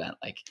hold on to that,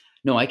 like,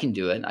 no, I can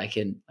do it. I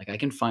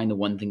can find the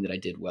one thing that I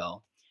did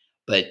well.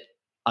 But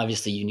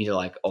obviously you need to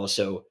like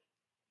also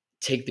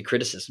take the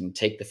criticism,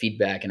 take the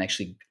feedback, and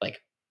actually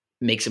like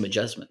make some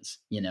adjustments.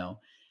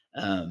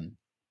 Um,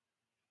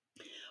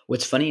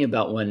 what's funny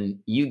about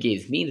when you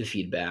gave me the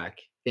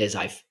feedback is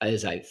I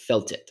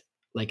felt it.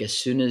 Like as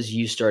soon as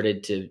you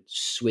started to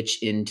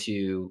switch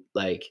into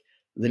like,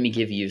 let me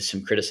give you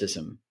some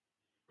criticism.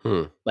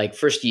 Hmm. Like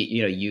first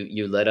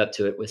you led up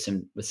to it with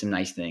some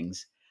nice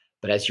things,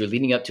 but as you're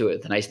leading up to it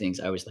with the nice things,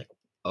 I was like,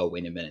 oh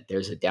wait a minute,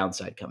 there's a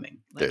downside coming.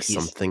 Like There's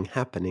something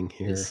happening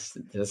here.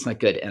 that's not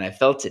good, and I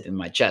felt it in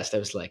my chest. I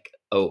was like,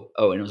 oh,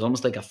 and it was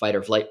almost like a fight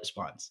or flight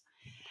response.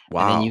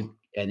 And then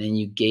Wow.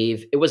 you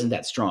gave, it wasn't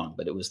that strong,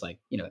 but it was like,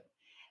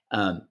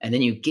 and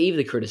then you gave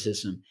the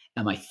criticism,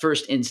 and my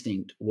first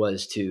instinct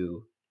was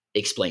to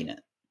explain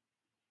it.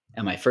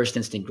 And my first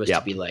instinct was to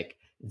Yep. be like,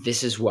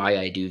 this is why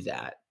I do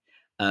that.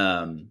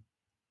 Um,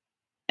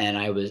 and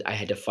I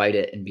had to fight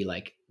it and be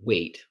like,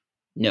 wait,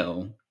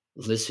 no,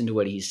 listen to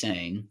what he's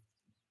saying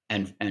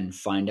and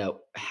find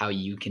out how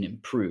you can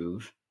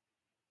improve,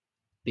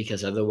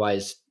 because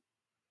otherwise,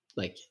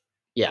 like,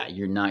 yeah,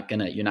 you're not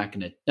gonna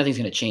nothing's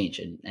gonna change,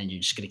 and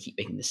you're just gonna keep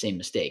making the same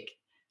mistake,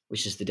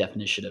 which is the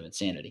definition of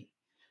insanity.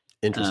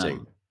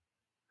 Interesting. Um,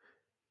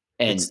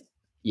 and It's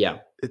yeah,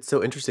 it's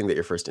so interesting that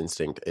your first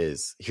instinct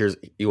is here's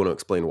you want to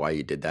explain why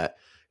you did that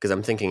because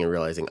I'm thinking and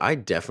realizing I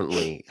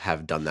definitely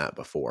have done that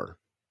before.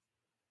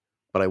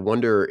 But I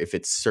wonder if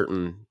it's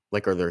certain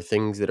like are there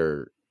things that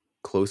are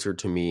closer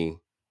to me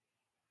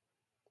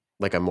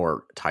like I'm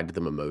more tied to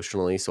them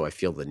emotionally so I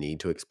feel the need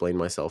to explain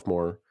myself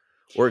more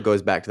or it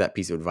goes back to that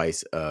piece of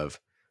advice of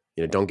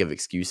don't give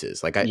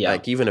excuses. Like I yeah,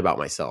 like even about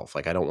myself.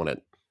 Like I don't want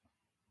to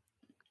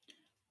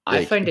I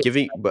like find it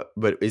giving but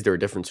is there a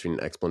difference between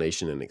an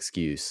explanation and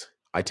excuse?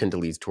 I tend to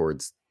lean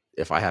towards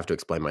if I have to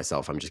explain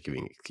myself, I'm just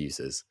giving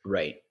excuses.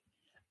 right.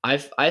 I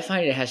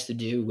find it has to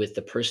do with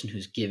the person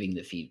who's giving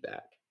the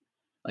feedback.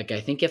 Like,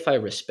 I think if I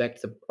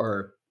respect the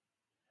or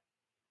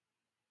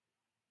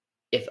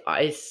if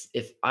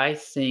I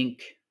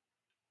think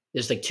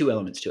there's, like, 2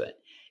 elements to it.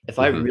 If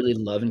I Mhm. really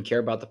love and care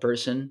about the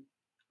person,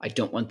 I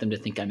don't want them to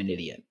think I'm an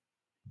idiot,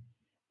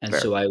 and Fair.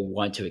 so I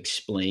want to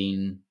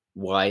explain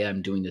why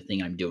I'm doing the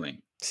thing I'm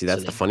doing, See, so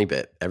that's the they funny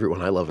bit.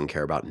 Everyone I love and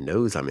care about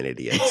knows I'm an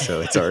idiot, so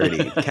it's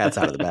already cat's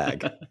out of the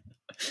bag.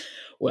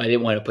 Well, I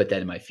didn't wanna put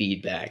that in my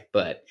feedback,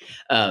 but,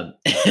 um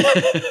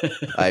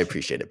I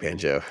appreciate it,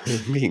 Banjo.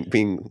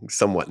 Being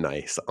somewhat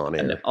nice on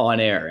and air. on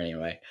air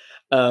anyway.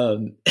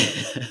 Um,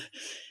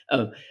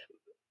 um,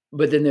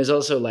 but then there's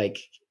also, like,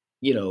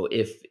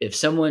 if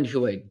someone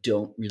who I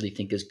don't really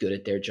think is good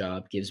at their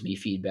job gives me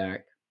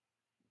feedback,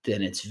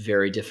 then it's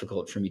very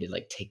difficult for me to,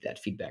 like, take that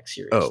feedback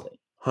Oh,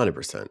 seriously,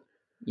 100%.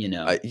 you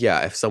know?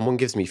 Yeah, if someone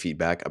gives me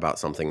feedback about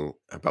something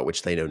about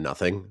which they know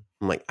nothing,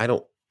 I'm like,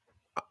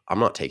 I'm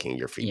not taking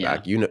your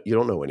Yeah, feedback. You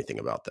don't know anything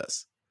about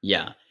this.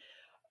 yeah,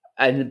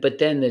 and but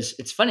then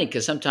it's funny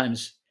because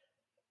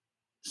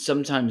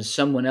sometimes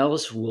someone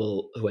else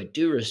will who I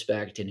do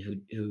respect and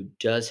who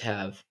does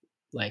have,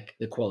 like,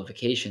 the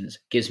qualifications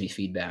gives me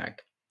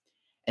feedback,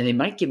 and they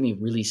might give me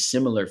really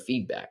similar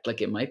feedback,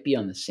 like, it might be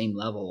on the same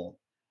level,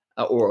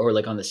 or,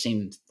 like, on the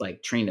same,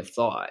 like, train of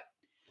thought,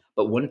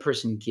 but one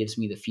person gives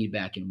me the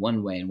feedback in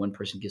one way, and one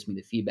person gives me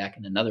the feedback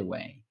in another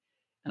way,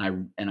 and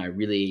I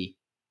really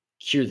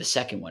hear the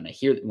second one. I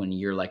hear when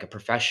you're, like, a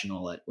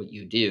professional at what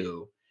you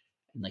do,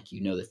 and, like,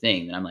 the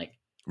thing, and I'm like,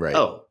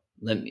 Right. "Oh,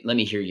 let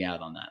me hear you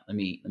out on that. Let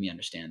me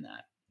understand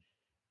that."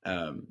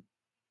 Um,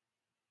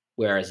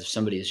 Whereas if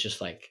somebody is just,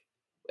 like,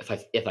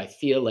 if I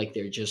feel like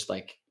they're just,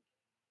 like,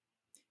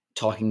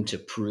 talking to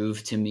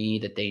prove to me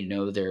that they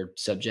know their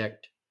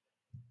subject,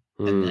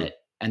 and Hmm.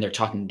 that and they're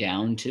talking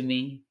down to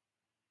me,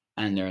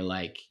 and they're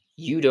like,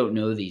 "You don't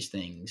know these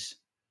things,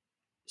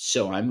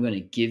 so I'm gonna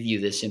give you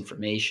this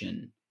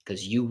information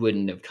because you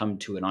wouldn't have come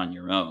to it on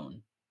your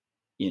own,"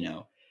 you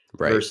know,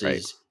 Right,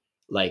 right, versus,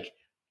 like,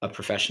 a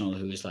professional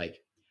who's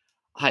like,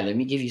 "Hi, let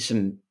me give you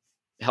some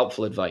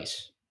helpful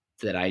advice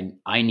that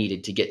I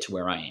needed to get to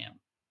where I am."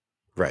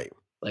 right,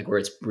 Like, where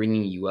it's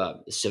bringing you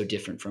up is so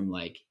different from,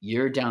 like,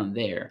 "You're down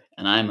there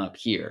and I'm up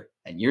here,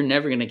 and you're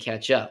never gonna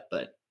catch up,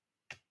 but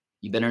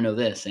you better know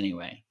this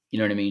anyway." You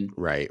know what I mean?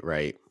 right,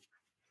 right.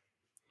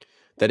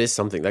 That is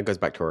something that goes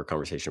back to our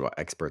conversation about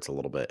experts a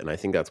little bit, and I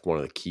think that's one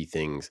of the key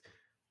things.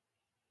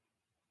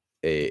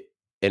 A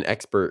an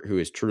expert who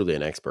is truly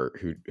an expert,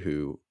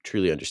 who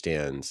truly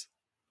understands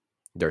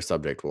their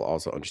subject, will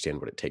also understand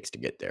what it takes to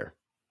get there,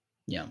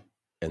 Yeah.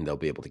 and they'll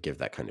be able to give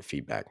that kind of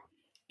feedback.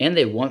 And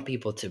they want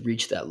people to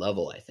reach that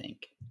level, I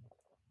think.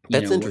 You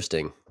That's know, what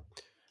interesting,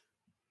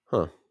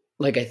 huh?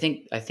 like, I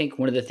think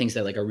one of the things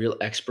that, like, a real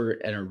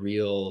expert and a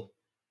real,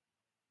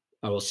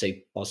 I'll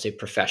say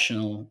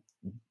professional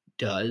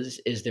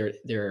does is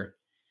they're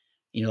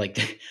like,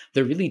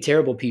 the really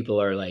terrible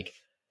people are like,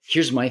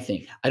 "Here's my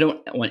thing. I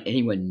don't want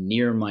anyone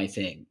near my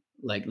thing.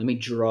 Like, let me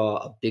draw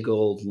a big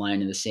old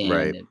line in the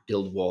sand Right. and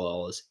build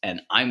walls,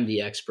 and I'm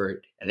the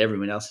expert, and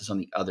everyone else is on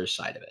the other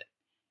side of it."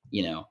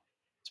 You know?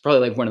 It's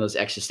probably like one of those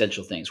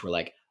existential things where,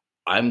 like,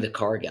 I'm the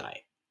car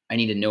guy. I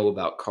need to know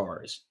about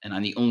cars, and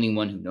I'm the only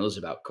one who knows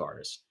about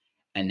cars.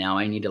 And now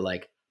I need to,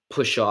 like,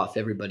 push off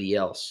everybody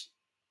else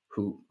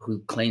who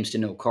claims to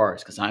know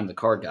cars because 'cause I'm the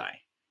car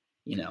guy,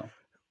 you know?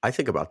 I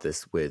think about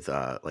this with,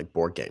 like,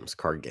 board games,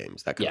 card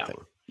games, that kinda Yeah.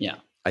 thing.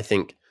 Yeah. I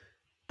think,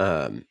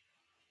 um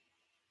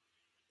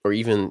or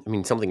even I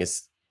mean, something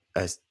as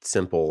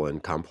simple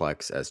and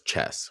complex as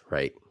chess,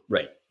 right?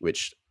 Right.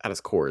 Which at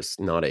its core is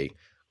not a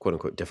quote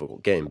unquote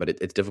difficult game, but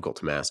it's difficult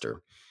to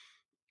master.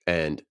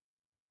 And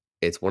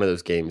it's one of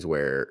those games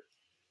where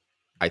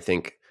I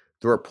think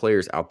there are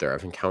players out there.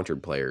 I've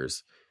encountered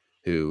players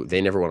who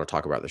they never want to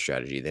talk about the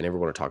strategy. They never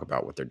want to talk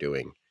about what they're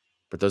doing.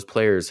 But those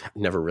players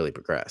never really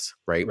progress,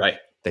 right? Right.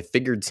 They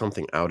figured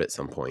something out at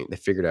some point. They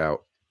figured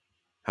out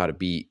how to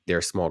beat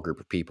their small group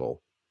of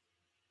people.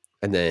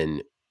 And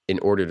then in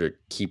order to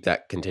keep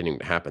that continuing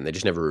to happen, they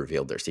just never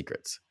revealed their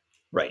secrets,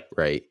 Right.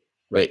 right?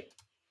 But Right.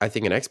 I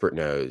think an expert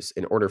knows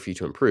in order for you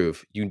to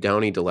improve, you now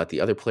need to let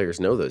the other players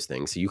know those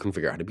things so you can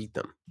figure out how to beat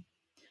them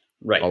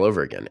Right. all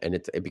over again. And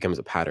it becomes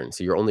a pattern.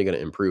 So you're only going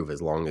to improve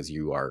as long as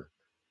you are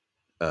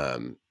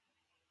um,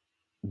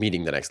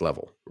 meeting the next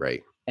level,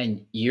 right?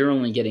 And you're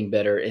only getting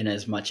better in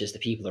as much as the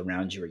people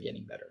around you are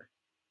getting better.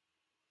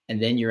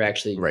 And then you're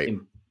actually Right,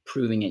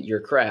 improving at your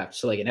craft.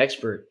 So like an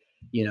expert,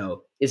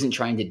 isn't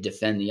trying to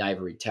defend the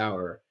ivory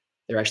tower.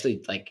 They're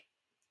actually like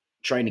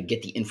trying to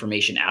get the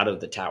information out of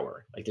the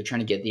tower. Like they're trying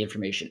to get the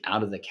information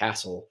out of the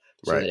castle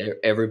so right, that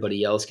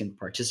everybody else can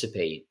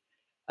participate.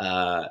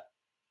 Uh,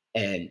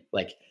 and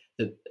like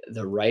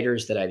the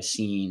writers that I've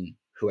seen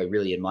who I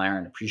really admire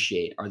and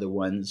appreciate are the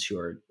ones who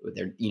are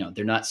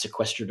they're not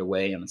sequestered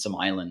away on some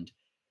island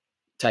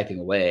typing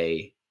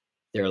away.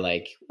 They're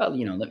like, well,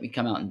 let me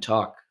come out and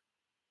talk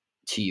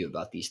to you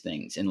about these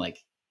things, and like,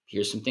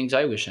 here's some things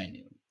I wish I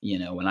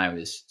knew, when I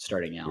was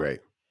starting out. right.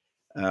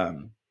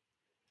 Um,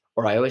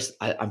 or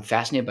I'm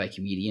fascinated by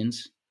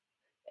comedians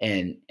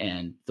and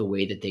the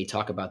way that they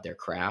talk about their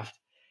craft,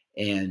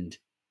 and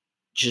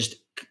just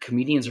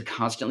comedians are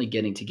constantly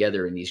getting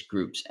together in these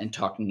groups and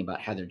talking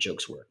about how their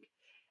jokes work.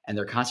 And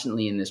they're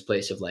constantly in this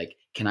place of like,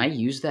 can I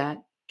use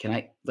that? Can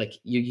I, like,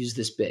 you use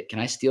this bit? Can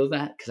I steal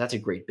that? Because that's a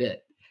great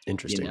bit, you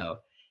Interesting. know?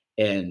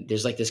 And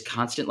there's like this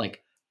constant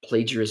like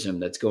plagiarism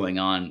that's going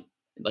on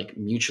like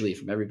mutually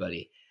from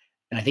everybody.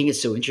 And I think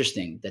it's so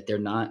interesting that they're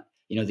not,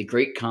 the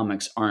great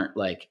comics aren't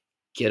like,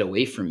 get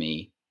away from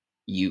me,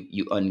 you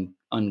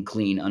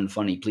unclean,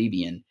 unfunny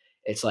plebeian.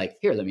 It's like,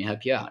 here, let me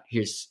help you out.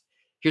 Here's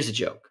a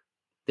joke.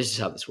 This is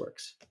how this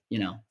works,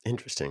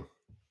 Interesting.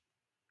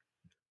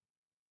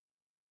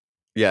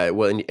 Yeah.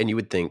 Well, and you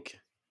would think,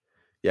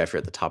 yeah, if you're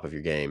at the top of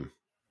your game,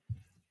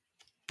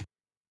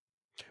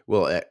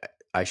 well,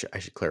 I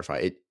should clarify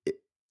it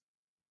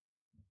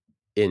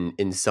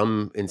in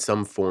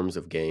some forms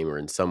of game or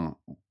in some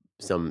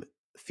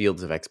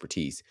fields of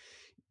expertise,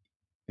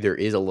 there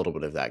is a little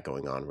bit of that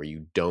going on where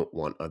you don't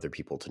want other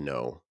people to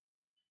know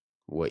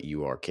what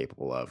you are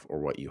capable of or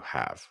what you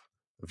have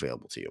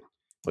available to you.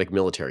 Like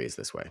military is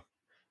this way,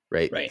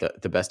 right? Right.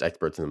 The best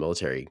experts in the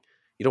military,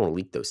 you don't want to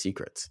leak those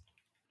secrets.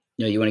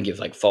 You want to give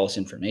like false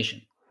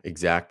information.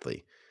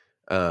 Exactly.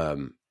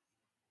 Um,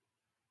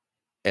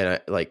 and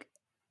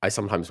I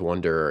sometimes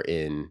wonder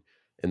in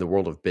the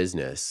world of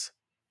business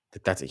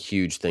that that's a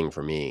huge thing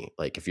for me.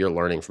 Like if you're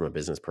learning from a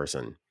business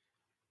person,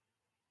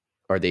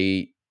 are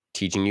they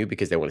teaching you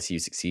because they want to see you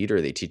succeed, or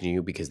are they teaching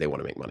you because they want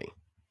to make money?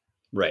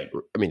 Right.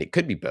 I mean, it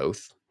could be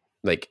both.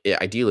 Like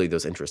ideally,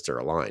 those interests are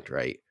aligned,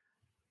 right?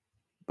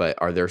 But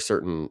are there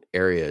certain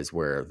areas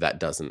where that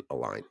doesn't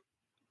align?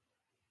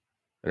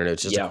 I don't know.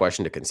 It's just a Yeah.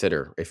 question to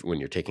consider if when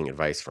you're taking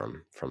advice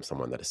from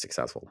someone that is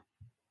successful.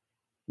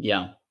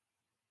 Yeah.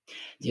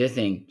 The other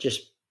thing,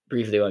 just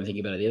briefly while I'm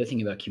thinking about it, the other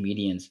thing about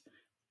comedians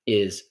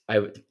is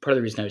part of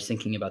the reason I was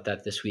thinking about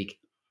that this week,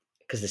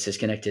 because this is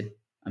connected.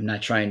 I'm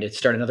not trying to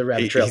start another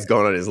rabbit He's trail.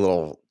 going on his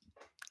little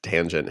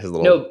tangent, his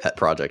little No, pet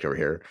project over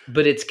here,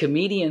 but it's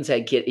comedians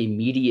that get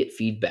immediate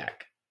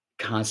feedback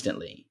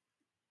constantly.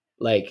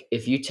 Like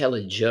if you tell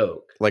a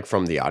joke, like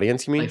from the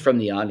audience. You like mean? from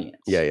the Yeah,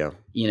 audience.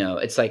 yeah.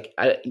 It's like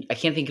I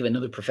can't think of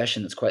another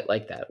profession that's quite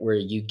like that, where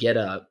you get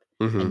up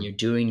and Hmm. you're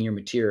doing your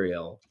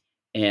material,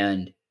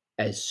 and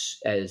as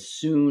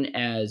soon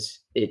as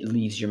it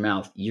leaves your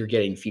mouth, you're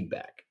getting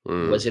feedback.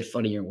 Mm, Was it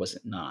funny or was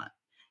it not?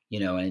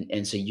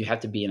 And so you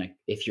have to be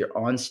if you're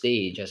on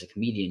stage as a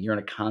comedian, you're in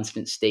a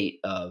constant state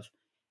of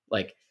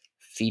like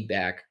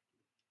feedback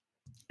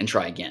and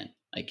try again,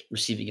 like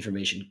receiving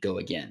information, go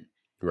again.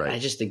 right. I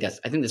think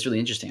that's really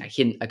interesting.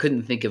 I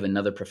couldn't think of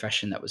another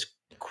profession that was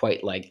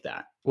quite like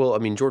that. Well, I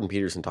mean, Jordan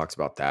Peterson talks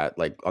about that.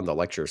 Like on the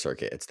lecture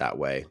circuit, it's that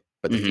way,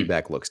 but the Hmm.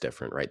 feedback looks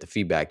different, right? The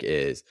feedback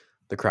is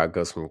the crowd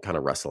goes from kind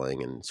of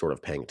wrestling and sort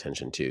of paying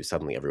attention to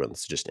suddenly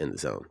everyone's just in the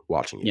zone,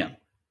 watching you, Yeah.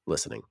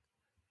 listening,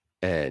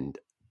 and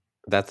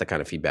that's the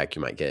kind of feedback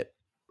you might get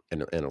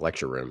in a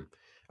lecture room.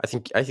 I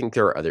think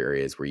there are other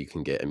areas where you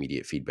can get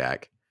immediate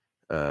feedback.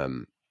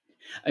 Um,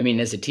 I mean,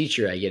 as a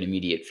teacher, I get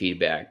immediate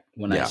feedback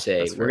when I yeah, say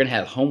that's we're fair. going to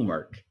have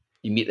homework.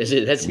 That's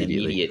an Immediately,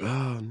 immediate,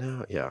 oh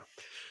no, yeah,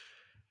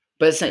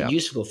 but it's not yeah,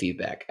 useful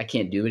feedback. I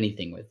can't do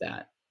anything with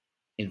that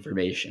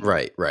information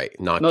right, right.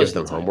 Not give most of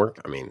them the time.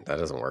 homework. I mean, that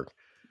doesn't work.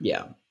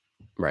 Yeah.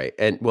 Right.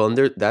 And well,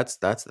 and that's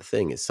the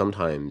thing is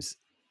sometimes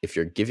if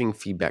you're giving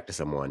feedback to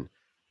someone,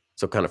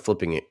 so kind of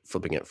flipping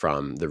it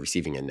from the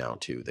receiving end now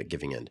to the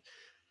giving end.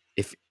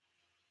 If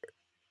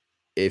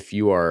if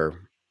you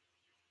are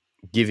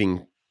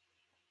giving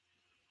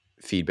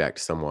feedback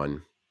to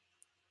someone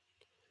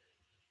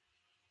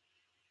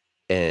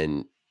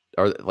and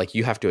are like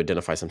you have to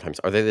identify sometimes,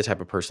 are they the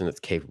type of person that's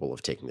capable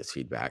of taking this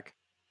feedback?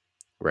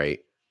 Right?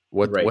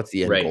 Right. What's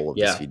the end Right. goal of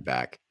this Yeah.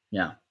 feedback?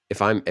 Yeah.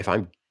 If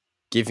I'm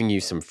giving you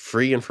some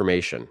free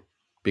information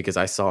because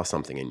I saw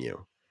something in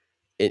you,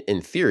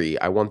 in theory,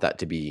 I want that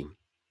to be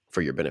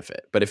for your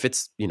benefit. But if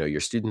it's,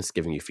 your students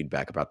giving you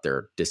feedback about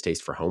their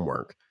distaste for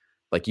homework,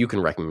 like you can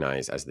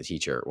recognize as the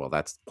teacher, well,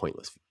 that's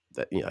pointless.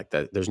 That, like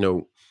that, there's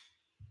no,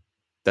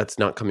 that's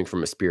not coming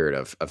from a spirit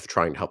of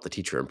trying to help the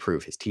teacher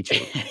improve his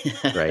teaching,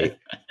 right?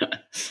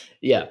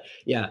 Yeah,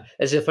 yeah.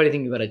 That's the funny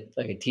thing about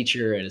a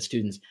teacher and a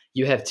student.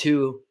 You have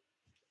two,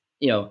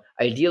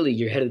 ideally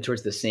you're headed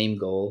towards the same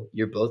goal.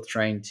 You're both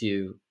trying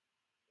to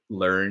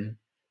learn,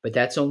 but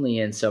that's only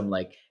in some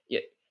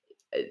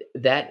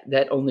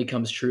that only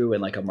comes true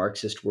in like a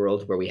Marxist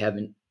world where we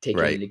haven't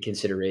taken Right. into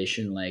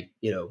consideration like,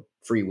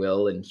 free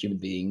will and human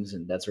beings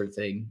and that sort of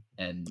thing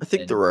I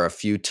think and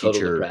total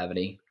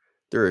depravity.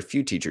 there are a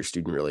few teacher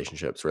student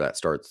relationships where that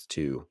starts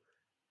to,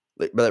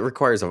 like, but that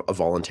requires a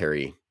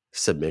voluntary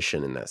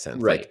submission in that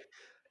sense. Right. Like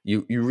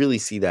you really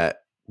see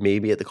that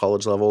maybe at the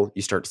college level.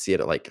 You start to see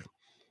it at, like,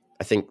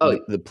 I think Oh,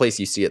 the place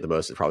you see it the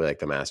most is probably like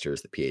the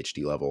master's, the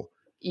PhD level.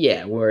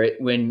 yeah, where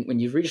when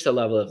you've reached a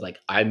level of like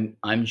I'm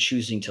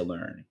choosing to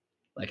learn,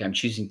 like I'm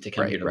choosing to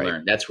come here Right, to right,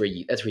 learn. That's where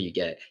you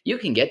get it. You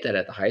can get that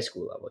at the high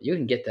school level. You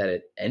can get that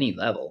at any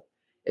level.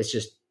 It's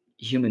just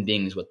human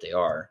beings what they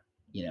are.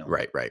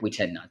 right, right. We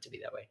tend not to be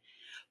that way.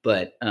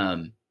 But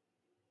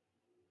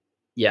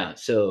yeah.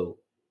 So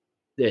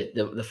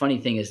the funny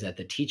thing is that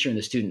the teacher and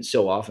the student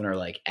so often are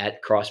like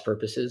at cross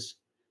purposes,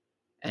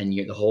 and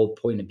the whole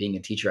point of being a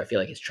teacher, I feel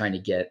like, is trying to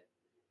get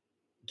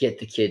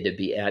the kid to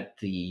be at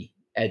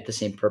the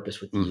same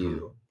purpose with Hmm.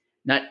 you,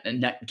 not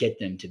get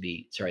them to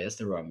be. Sorry, that's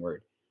the wrong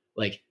word.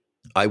 Like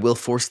I will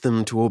force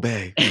them to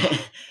obey.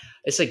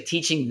 it's like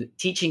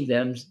teaching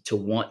them to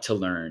want to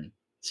learn,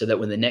 so that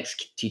when the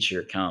next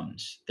teacher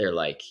comes, they're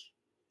like,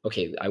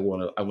 okay, I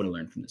want to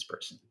learn from this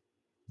person.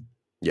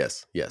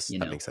 Yes, yes, You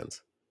that know? makes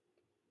sense.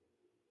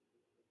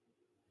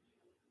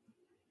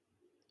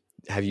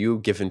 Have you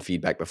given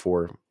feedback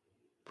before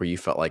where you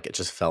felt like it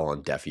just fell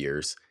on deaf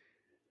ears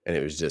and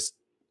it was just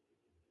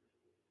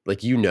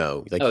like,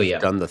 like Oh you've yeah.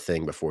 done the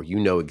thing before,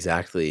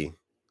 exactly,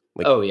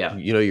 like, Oh yeah.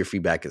 your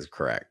feedback is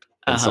correct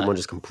Uh and huh. someone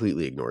just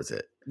completely ignores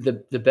it The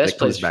and it best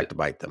comes place for back to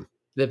bite them.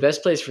 the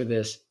best place for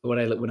this, the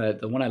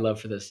one I love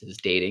for this is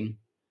dating.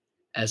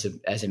 As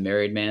a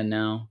married man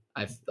now,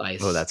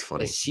 Oh, that's I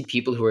funny. see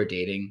people who are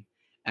dating,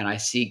 and I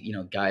see,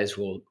 guys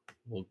will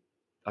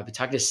I've been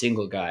talking to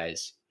single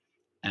guys,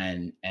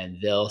 and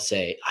they'll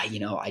say,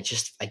 I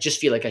just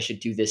feel like I should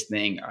do this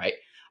thing. All right,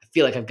 I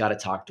feel like I've got to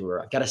talk to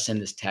her. I've got to send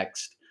this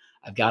text.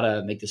 I've got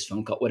to make this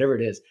phone call, whatever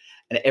it is.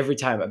 And every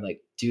time I'm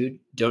like, dude,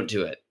 don't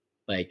do it.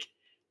 Like,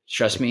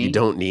 trust Like, you me,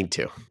 don't need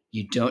to.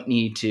 you don't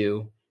need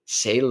to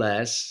say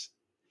less.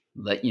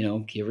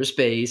 Give her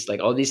space,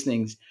 like all these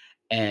things,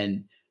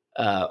 and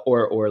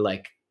or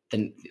like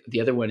then the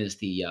other one is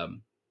the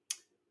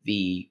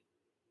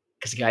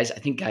because guys, I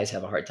think guys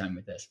have a hard time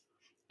with this.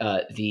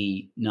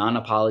 The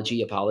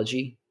non-apology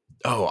apology.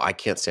 Oh, I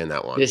can't stand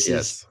that one. This is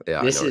Yes. Yeah, I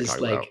know this what you're is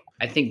talking about. like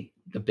I think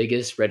the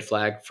biggest red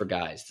flag for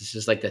guys. This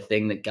is like the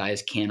thing that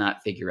guys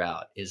cannot figure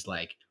out is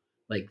like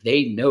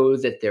they know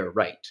that they're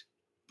right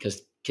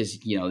because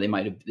they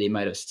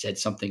might have said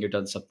something or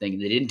done something.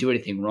 They didn't do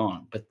anything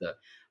wrong, but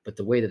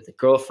the way that the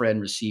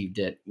girlfriend received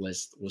it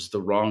was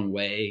the wrong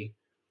way,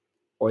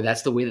 or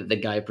that's the way that the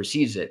guy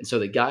perceives it. And so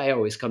the guy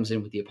always comes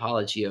in with the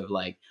apology of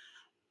like,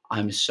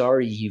 I'm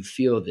sorry you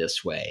feel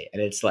this way.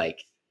 And it's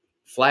like,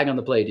 flag on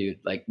the play, dude.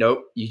 Like,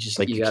 nope,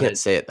 Like, you you can't gotta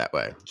say it that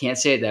way. can't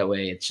say it that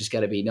way. It's just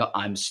gotta be, no,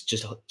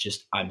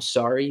 just I'm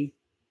sorry,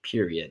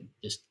 period.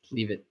 Just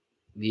leave it,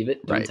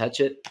 don't Right. touch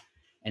it.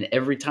 And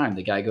every time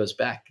the guy goes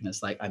back and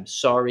it's like, I'm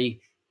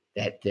sorry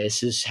that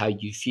this is how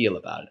you feel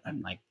about it.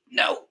 I'm like,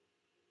 no.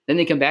 Then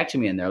they come back to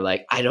me and they're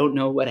like, I don't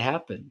know what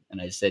happened.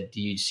 And I said,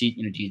 do you see,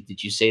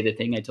 did you say the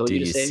thing I told Do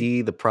you to you say?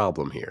 see the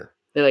problem here?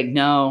 They're like,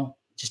 no,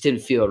 just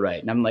didn't feel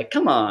right. And I'm like,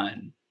 come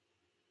on.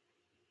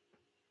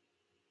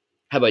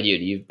 How about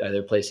you? Are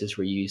there places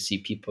where you see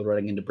people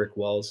running into brick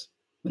walls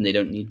when they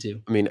don't need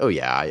to? I mean, oh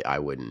yeah, I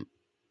wouldn't.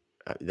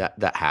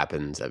 That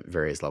happens at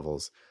various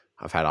levels.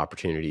 I've had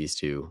opportunities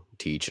to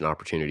teach and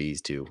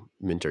opportunities to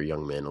mentor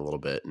young men a little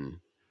bit, and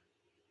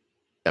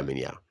I mean,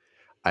 yeah,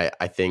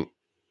 I think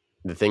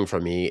the thing for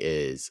me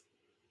is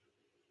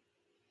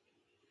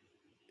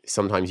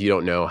sometimes you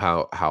don't know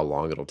how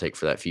long it'll take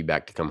for that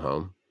feedback to come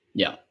home,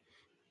 Yeah.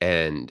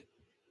 and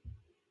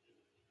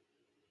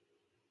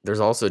there's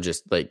also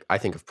just, like, I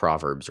think of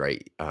proverbs,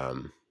 right?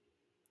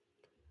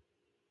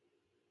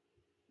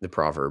 The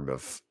proverb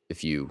of,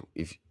 if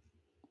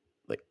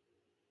like,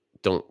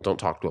 don't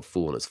talk to a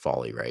fool in his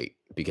folly, right? Right.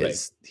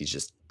 Because he's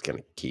just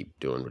gonna keep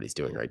doing what he's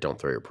doing, right? Don't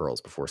throw your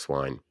pearls before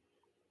swine.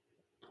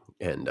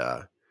 And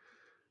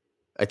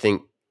I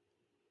think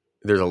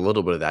there's a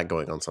little bit of that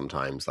going on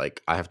sometimes.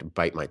 Like, I have to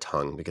bite my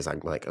tongue because I'm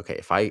like, okay,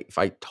 if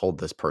I told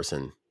this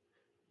person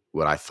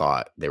what I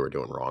thought they were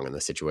doing wrong in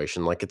this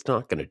situation, like, it's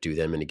not gonna do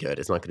them any good.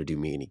 It's not gonna do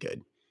me any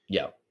good.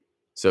 Yeah.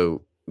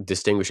 So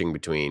distinguishing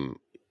between,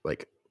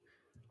 like,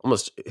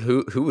 almost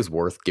who is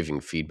worth giving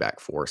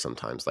feedback for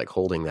sometimes, like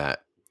holding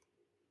that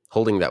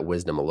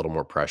wisdom a little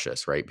more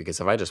precious, right? Because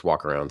if I just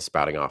walk around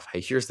spouting off,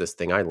 hey, here's this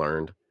thing I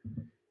learned,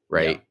 Yeah.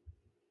 right?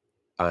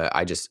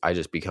 I just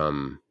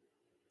become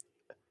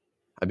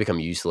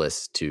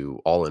useless to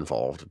all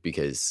involved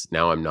because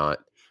now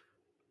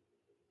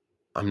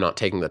I'm not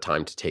taking the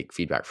time to take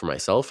feedback for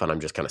myself, and I'm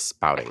just kind of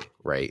spouting,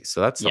 right?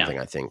 So that's Yeah. something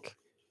I think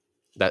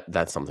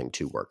that's something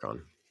to work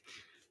on.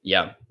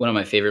 Yeah. One of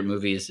my favorite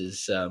movies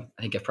is, I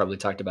think I've probably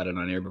talked about it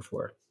on air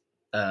before,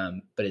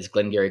 but it's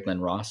Glengarry Glen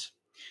Ross.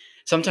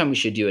 Sometime we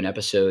should do an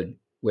episode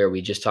where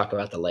we just talk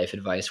about the life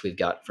advice we've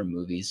got from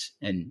movies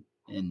and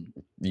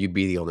You'd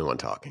be the only one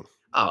talking.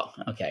 oh,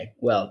 okay.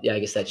 Well, yeah, I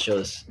guess that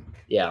shows.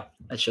 Yeah,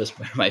 that shows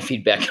where my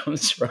feedback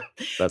comes from.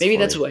 That's Maybe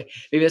that's funny. why.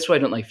 Maybe that's why I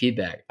don't like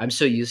feedback. I'm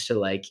so used to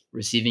like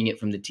receiving it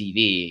from the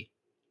TV.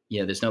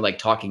 There's no like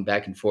talking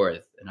back and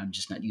forth, and I'm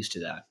just not used to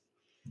that.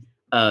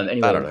 I don't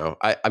Anyway, know.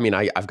 I mean,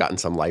 I've gotten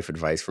some life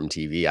advice from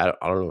TV. I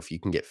don't know if you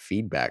can get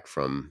feedback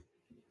from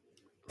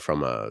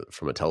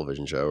a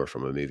television show or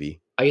from a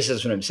movie. I guess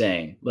that's what I'm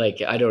saying.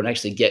 Like, I don't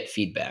actually get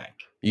feedback.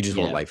 You just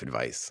You want know, life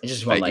advice I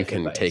just want that you life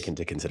can take advice.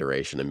 into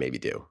consideration and maybe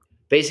do.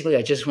 Basically,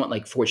 I just want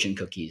like fortune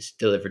cookies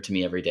delivered to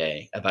me every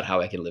day about how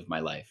I can live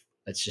my life.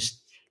 That's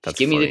just That's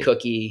give me the funny.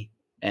 cookie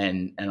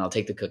and I'll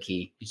take the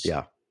cookie.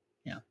 Yeah.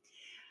 Yeah.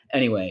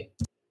 Anyway,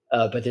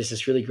 but there's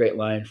this really great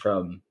line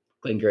from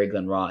Glengarry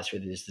Glen Ross where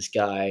there's this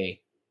guy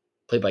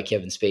played by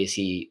Kevin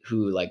Spacey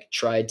who like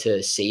tried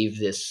to save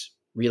this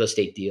real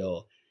estate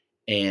deal,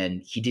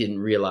 and he didn't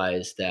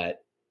realize that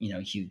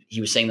he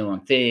was saying the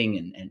wrong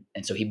thing,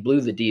 and so he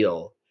blew the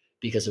deal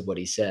because of what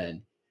he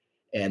said.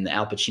 And the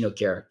Al Pacino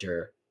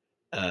character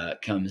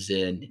comes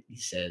in. He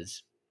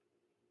says,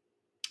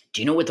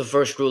 "Do you know what the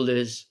first rule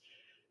is?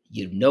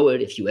 You'd know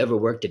it if you ever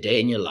worked a day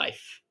in your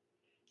life.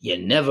 You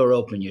never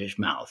open your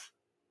mouth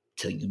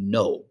till you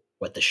know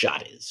what the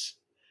shot is."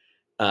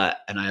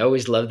 And I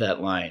always love that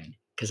line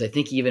because I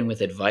think even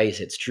with advice,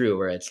 it's true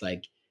where it's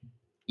like,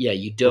 yeah,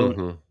 you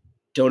Mm-hmm.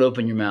 don't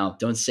open your mouth,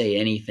 don't say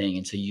anything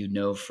until you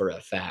know for a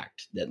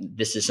fact that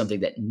this is something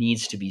that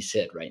needs to be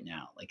said right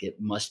now. Like it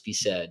must be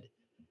said,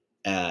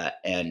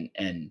 and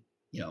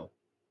you know,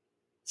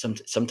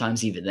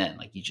 sometimes even then,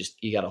 like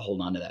you got to hold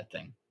on to that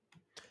thing.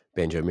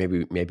 Banjo,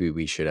 maybe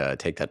we should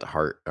take that to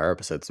heart. Our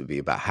episodes would be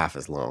about half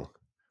as long.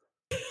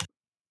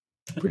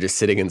 We're just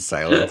sitting in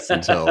silence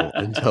until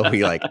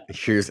we like,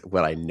 here's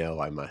what I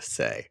know I must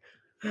say.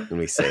 Then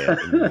we say it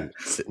and then we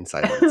sit in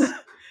silence.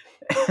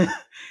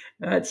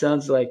 That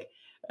sounds like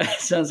that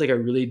sounds like a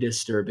really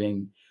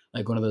disturbing,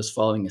 like one of those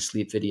falling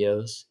asleep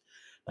videos.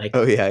 Like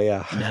Oh yeah,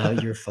 yeah. now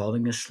you're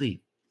falling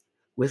asleep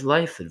with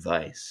life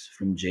advice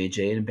from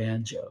JJ and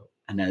Banjo,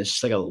 and then it's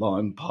just like a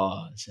long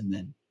pause, and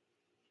then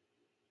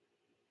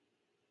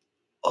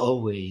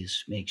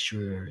always make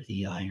sure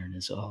the iron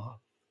is off.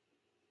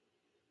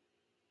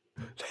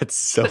 That's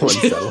so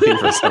unsettling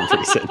for some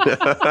reason.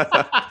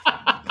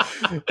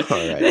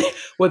 All right.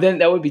 Well, then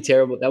that would be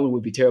terrible. That one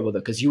would be terrible though,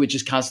 because you would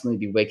just constantly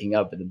be waking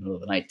up in the middle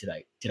of the night. Did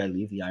I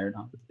leave the iron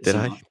on? Is Did it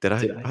I? on? Did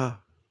I? Did I?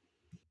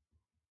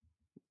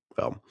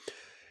 Well.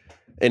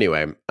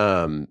 Anyway,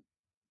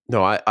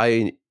 no,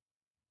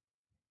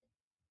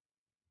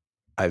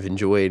 I've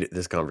enjoyed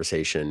this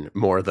conversation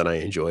more than I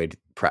enjoyed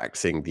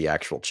practicing the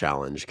actual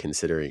challenge,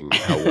 considering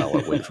how well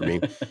it went for me.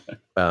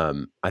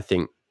 I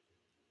think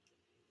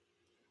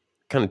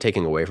kind of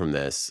taking away from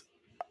this,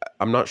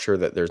 I'm not sure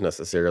that there's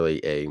necessarily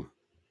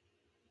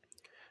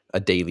a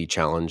daily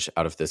challenge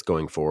out of this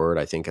going forward.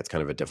 I think it's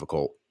kind of a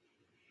difficult,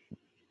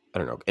 I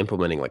don't know,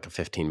 implementing like a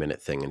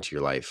 15-minute thing into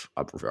your life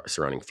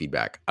surrounding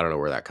feedback. I don't know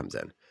where that comes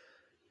in.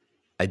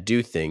 I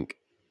do think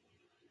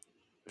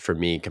for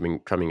me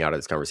coming out of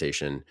this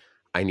conversation,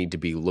 I need to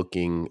be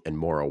looking and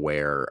more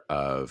aware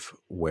of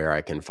where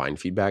I can find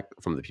feedback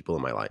from the people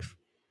in my life.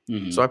 So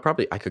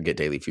Mhm. I could get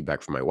daily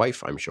feedback from my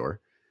wife, I'm sure.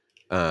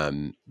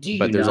 Do you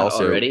But there's not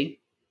also, already?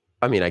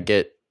 I mean, I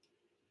get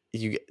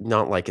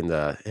not like in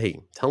the, hey,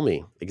 tell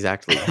me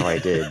exactly how I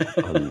did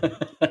on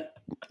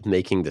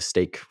making the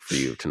steak for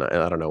you tonight.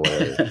 I don't know what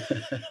it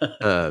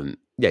is.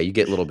 Yeah, you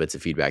get little bits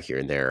of feedback here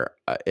and there.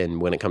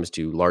 And when it comes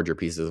to larger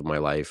pieces of my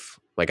life,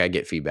 like I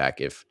get feedback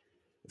if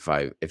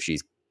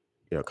she's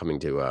coming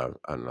to I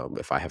don't know,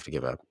 if I have to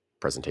give a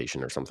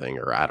presentation or something,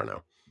 or I don't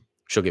know,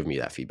 she'll give me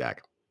that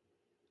feedback.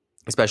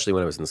 Especially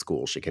when I was in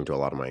school, she came to a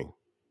lot of my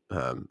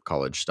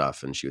college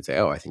stuff, and she would say,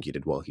 "Oh, I think you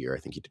did well here. I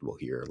think you did well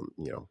here.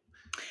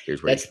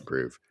 Here's where you That's can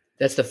improve."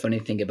 that's the funny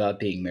thing about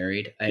being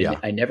married. Yeah.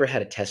 I never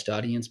had a test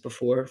audience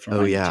before for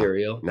Oh my yeah.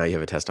 material. Now you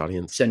have a test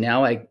audience. So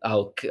now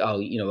I'll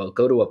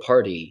go to a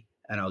party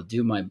and I'll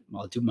do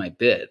my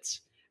bits.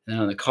 And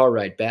then on the car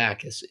ride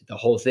back is the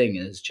whole thing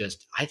is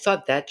just I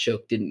thought that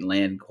joke didn't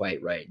land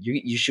quite right.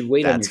 You should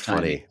wait on That's your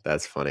timing. funny.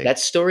 That's funny. That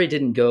story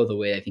didn't go the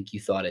way I think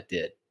you thought it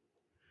did.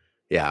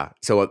 Yeah.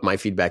 So my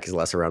feedback is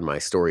less around my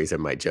stories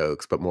and my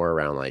jokes, but more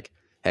around like,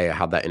 hey,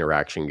 how'd that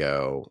interaction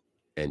go?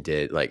 And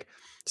did like,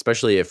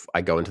 especially if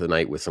I go into the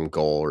night with some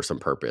goal or some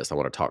purpose, I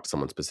want to talk to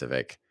someone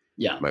specific.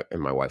 Yeah.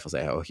 My wife will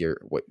say, "Oh, here's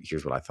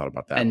what I thought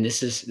about that." And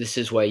this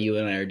is why you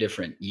and I are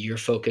different. You're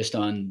focused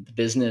on the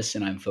business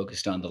and I'm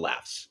focused on the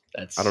laughs.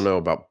 I don't That's know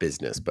about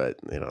business, but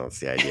that's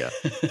the idea.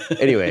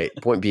 Anyway,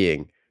 point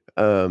being,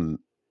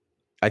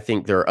 I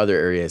think there are other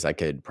areas I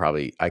could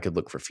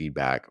look for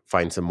feedback,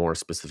 find some more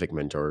specific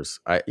mentors.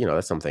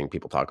 That's something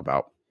people talk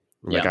about.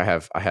 Like yeah.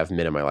 I have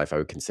men in my life I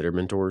would consider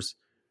mentors.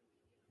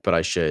 but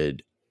I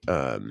should,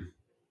 I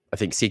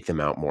think, seek them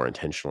out more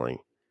intentionally.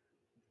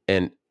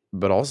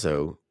 But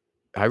also,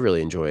 I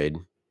really enjoyed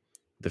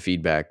the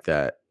feedback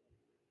that,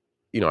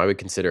 I would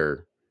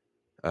consider,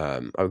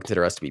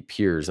 us to be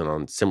peers and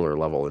on similar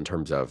level in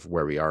terms of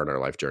where we are in our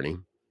life journey.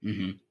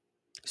 Mhm.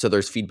 So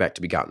there's feedback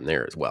to be gotten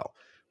there as well,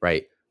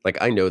 right? Like,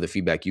 I know the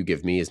feedback you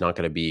give me is not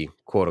going to be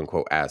quote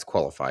unquote as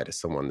qualified as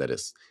someone that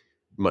is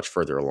much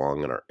further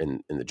along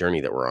in the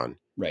journey that we're on.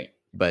 Right.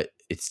 But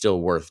it's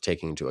still worth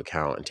taking into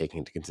account and taking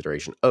into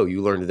consideration. Oh,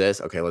 you learned this?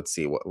 Okay, let's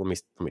see let me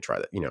try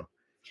that. Let me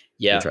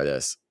Yeah. try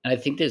this. And I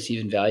think there's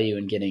even value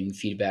in getting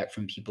feedback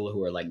from people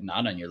who are, like,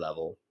 not on your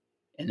level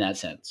in that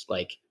sense,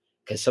 like,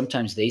 because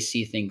sometimes they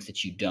see things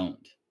that you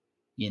don't,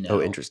 you Oh,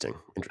 know? interesting.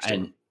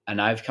 Interesting.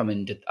 And I've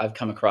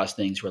come across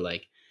things where,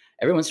 like,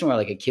 every once in a while,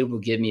 like, a kid will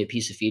give me a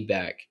piece of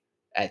feedback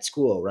at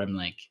school where I'm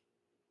like,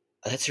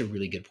 "Oh, that's a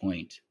really good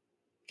point.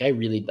 I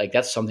really like,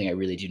 that's something I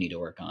really do need to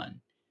work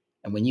on."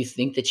 And when you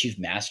think that you've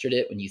mastered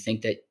it, when you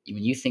think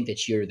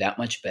that you're that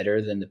much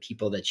better than the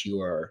people that you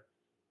are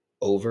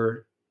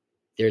over,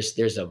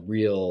 there's a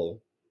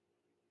real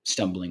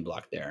stumbling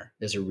block there.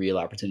 There's a real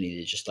opportunity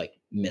to just, like,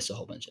 miss a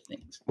whole bunch of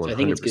things. So I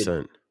think it's good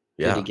 100%.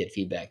 good to Yeah. get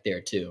feedback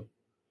there too.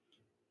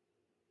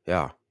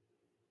 Yeah.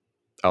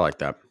 I like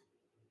that.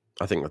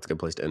 I think that's a good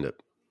place to end it.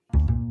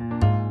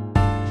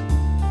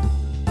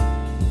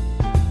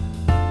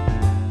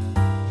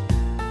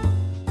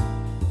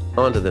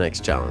 On to the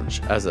next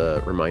challenge. As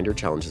a reminder,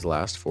 challenges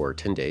last for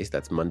 10 days.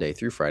 That's Monday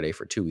through Friday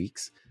for 2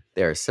 weeks.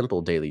 They are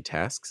simple daily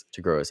tasks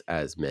to grow us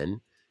as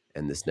men.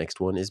 And this next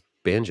one is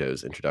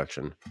Banjo's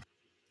introduction.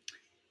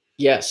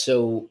 Yeah,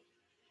 so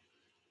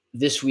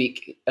this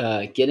week,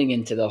 getting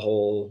into the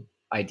whole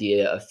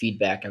idea of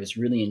feedback, I was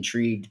really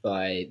intrigued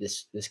by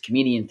this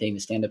comedian thing, the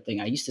stand-up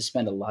thing. I used to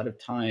spend a lot of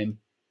time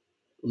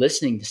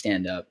listening to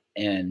stand-up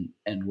and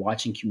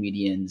watching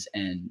comedians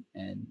and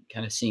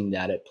kind of seeing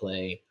that at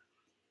play.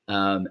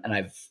 And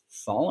I've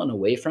fallen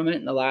away from it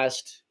in the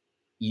last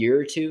year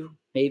or two,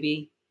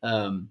 maybe.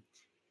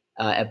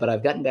 But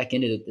I've gotten back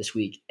into it this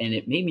week, and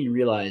it made me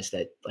realize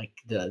that, like,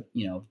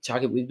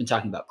 talking we've been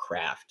talking about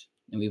craft,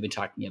 and we've been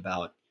talking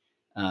about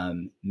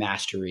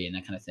mastery and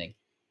that kind of thing.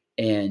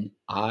 And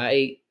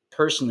I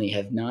personally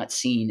have not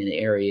seen an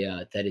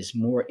area that is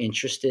more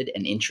interested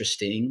and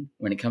interesting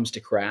when it comes to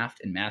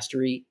craft and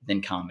mastery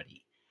than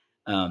comedy.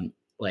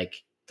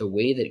 Like, the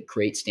way that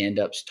great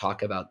stand-ups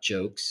talk about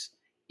jokes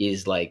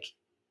is like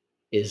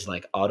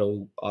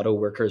auto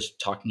workers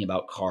talking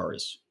about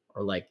cars,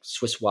 or like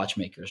Swiss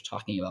watchmakers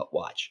talking about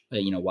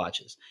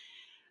watches.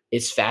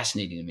 It's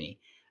fascinating to me,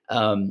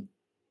 um,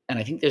 and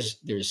I think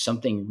there's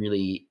something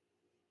really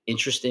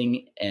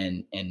interesting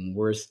and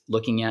worth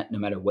looking at, no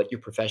matter what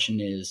your profession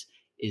is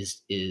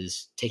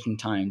taking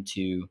time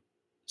to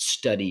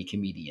study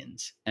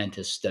comedians and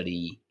to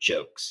study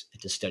jokes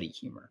and to study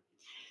humor.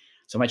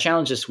 So my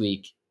challenge this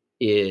week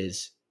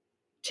is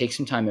take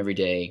some time every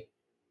day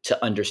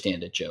to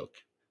understand a joke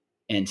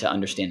and to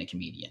understand a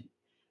comedian.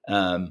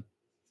 Um,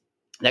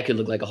 that could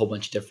look like a whole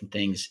bunch of different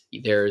things.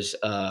 There's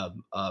a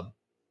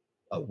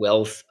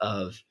wealth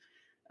of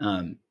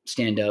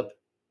stand up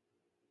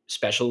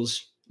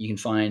specials you can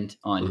find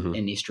on Mm-hmm.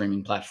 any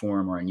streaming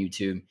platform or on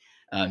YouTube.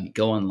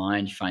 Go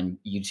online, you find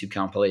YouTube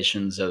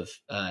compilations of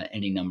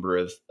any number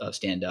of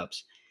stand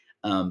ups.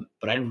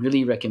 But I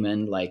really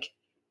recommend, like,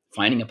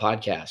 finding a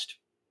podcast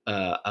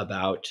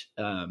about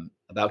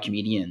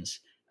comedians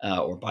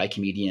or by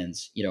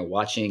comedians.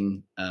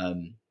 Watching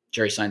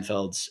Jerry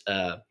Seinfeld's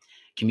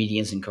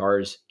 "Comedians in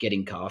Cars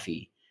Getting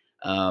Coffee."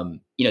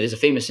 There's a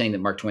famous saying that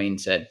Mark Twain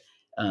said,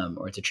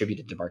 or it's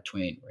attributed to Mark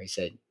Twain, where he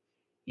said,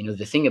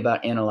 the thing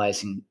about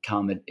analyzing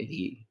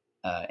comedy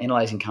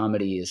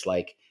is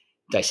like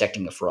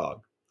dissecting a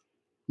frog.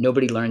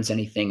 Nobody learns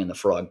anything, and the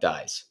frog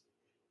dies.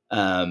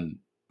 Um,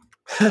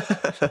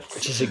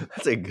 which is a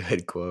That's a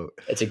good quote.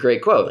 It's a great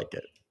I quote. like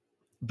it.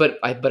 But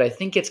I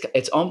think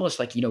it's almost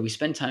like, we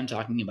spend time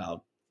talking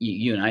about,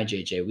 you and I,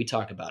 JJ. We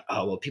talk about,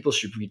 oh well, people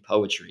should read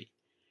poetry,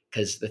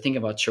 because the thing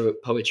about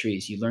poetry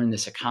is you learn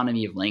this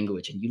economy of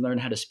language, and you learn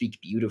how to speak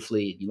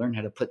beautifully, and you learn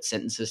how to put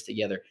sentences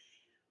together.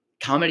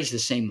 Comedy's the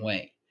same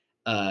way.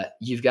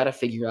 You've got to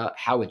figure out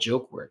how a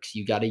joke works.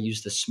 You got to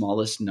use the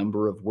smallest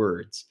number of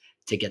words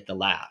to get the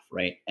laugh,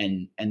 right?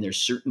 And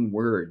there's certain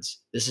words.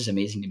 This is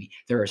amazing to me.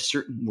 There are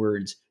certain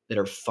words that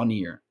are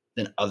funnier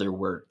than other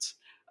words.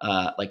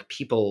 Like,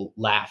 people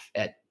laugh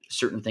at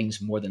certain things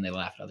more than they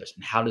laugh at others.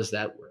 And how does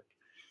that work?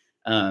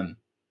 Um,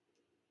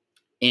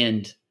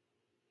 and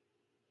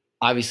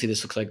obviously,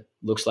 this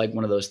looks like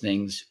one of those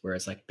things where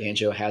it's like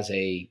Banjo has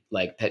a,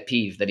 like, pet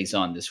peeve that he's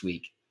on this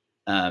week,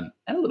 and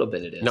a little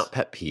bit it is. Not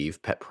pet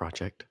peeve, pet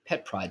project.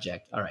 Pet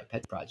project. All right,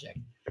 pet project.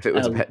 If it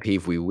was a And pet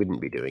peeve, we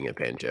wouldn't be doing it,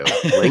 Banjo.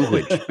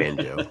 Language,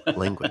 Banjo.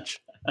 Language.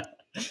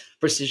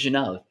 Precision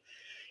of,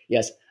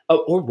 yes.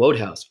 Oh, or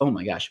Wodehouse. Oh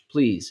my gosh!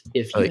 Please,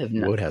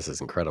 Woodhouse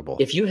is incredible.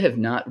 if you have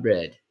not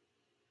read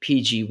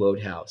PG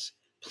Wodehouse,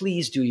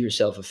 please do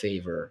yourself a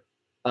favor.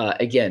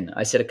 Again,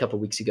 I said a couple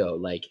weeks ago,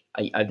 like,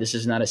 this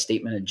is not a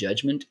statement of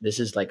judgment.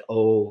 This is like,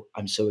 oh,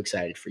 I'm so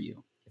excited for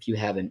you. If you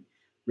haven't,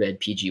 read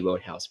P.G.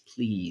 Wodehouse,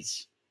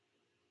 please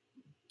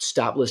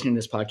stop listening to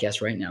this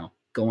podcast right now.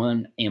 Go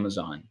on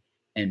Amazon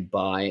and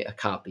buy a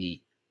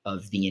copy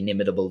of The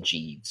Inimitable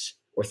Jeeves,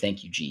 or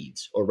Thank You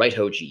Jeeves, or Right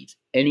Ho Jeeves.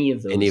 Any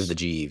of the those.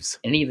 Jeeves.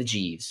 Any of the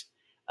Jeeves.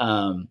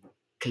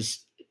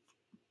 Because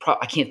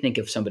I can't think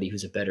of somebody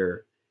who's a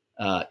better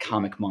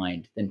comic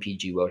mind than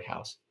P.G.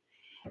 Wodehouse.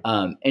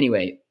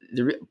 Anyway,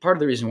 part of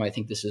the reason why I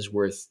think this is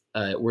worth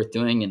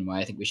doing, and why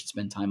I think we should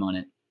spend time on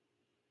it,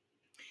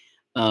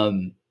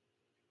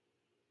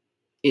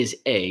 is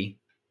I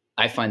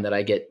find that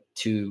I get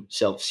too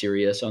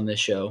self-serious on this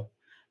show,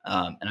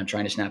 and I'm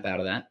trying to snap out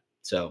of that.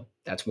 So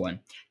that's one.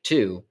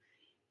 Two,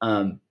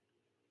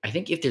 I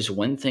think if there's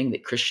one thing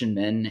that Christian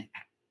men,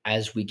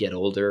 as we get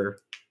older,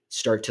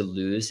 start to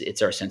lose,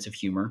 it's our sense of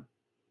humor.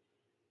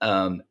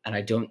 And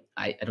I don't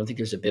think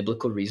there's a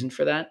biblical reason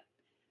for that.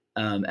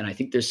 And I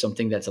think there's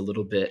something that's a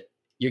little bit.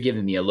 You're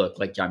giving me a look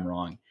like I'm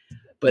wrong,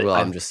 but well,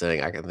 I'm just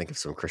saying I can think of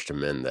some Christian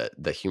men that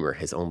the humor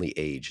has only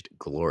aged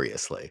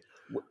gloriously.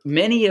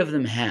 Many of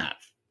them have,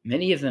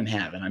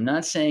 and I'm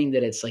not saying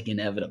that it's like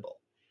inevitable,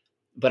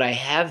 but I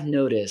have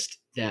noticed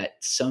that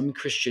some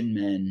Christian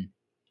men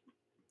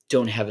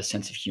don't have a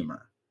sense of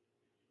humor.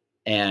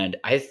 And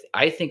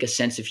I think a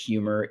sense of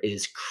humor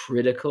is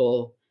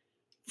critical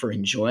for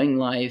enjoying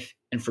life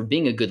and for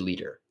being a good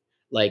leader.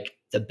 Like,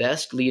 the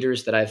best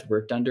leaders that I've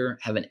worked under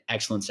have an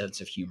excellent sense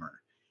of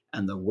humor,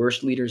 and the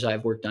worst leaders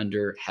I've worked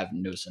under have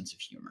no sense of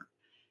humor.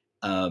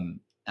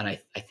 And I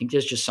think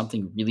there's just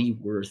something really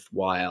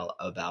worthwhile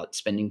about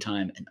spending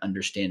time and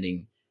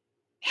understanding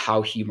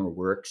how humor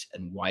works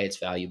and why it's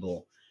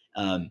valuable.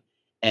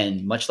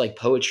 And much like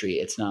poetry,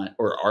 it's not,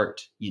 or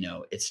art,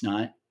 it's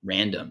not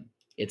random.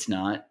 It's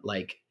not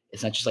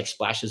just like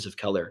splashes of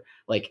color.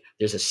 Like,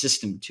 there's a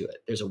system to it.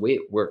 There's a way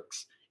it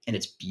works, and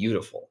it's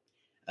beautiful.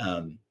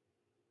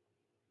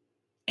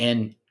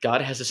 And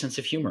God has a sense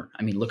of humor.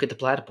 I mean, look at the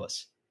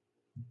platypus.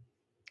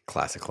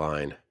 Classic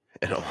line,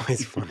 and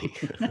always funny.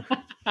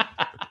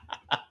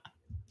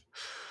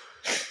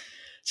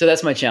 So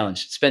that's my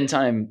challenge. Spend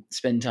time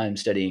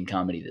studying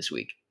comedy this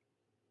week.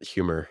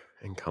 Humor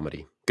and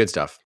comedy. Good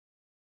stuff.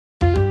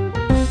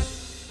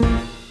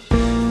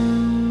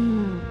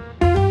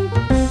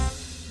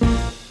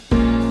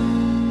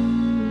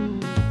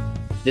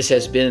 This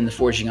has been the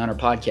Forging Honor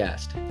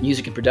podcast.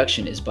 Music and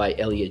production is by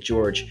Elliot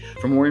George.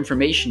 For more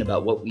information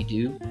about what we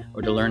do,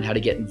 or to learn how to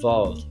get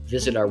involved,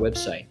 visit our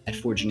website at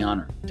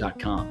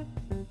forginghonor.com.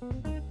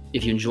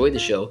 If you enjoyed the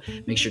show,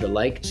 make sure to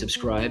like,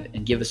 subscribe,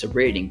 and give us a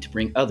rating to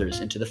bring others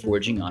into the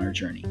Forging Honor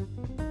journey.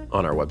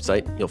 On our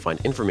website, you'll find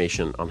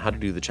information on how to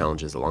do the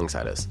challenges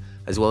alongside us,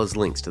 as well as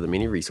links to the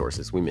many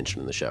resources we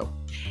mentioned in the show.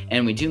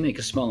 And we do make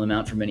a small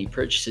amount from any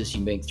purchases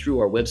you make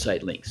through our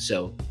website links,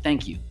 so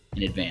thank you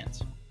in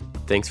advance.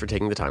 Thanks for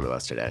taking the time with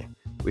us today.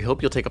 We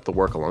hope you'll take up the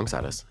work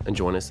alongside us and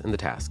join us in the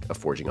task of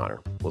Forging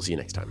Honor. We'll see you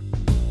next time.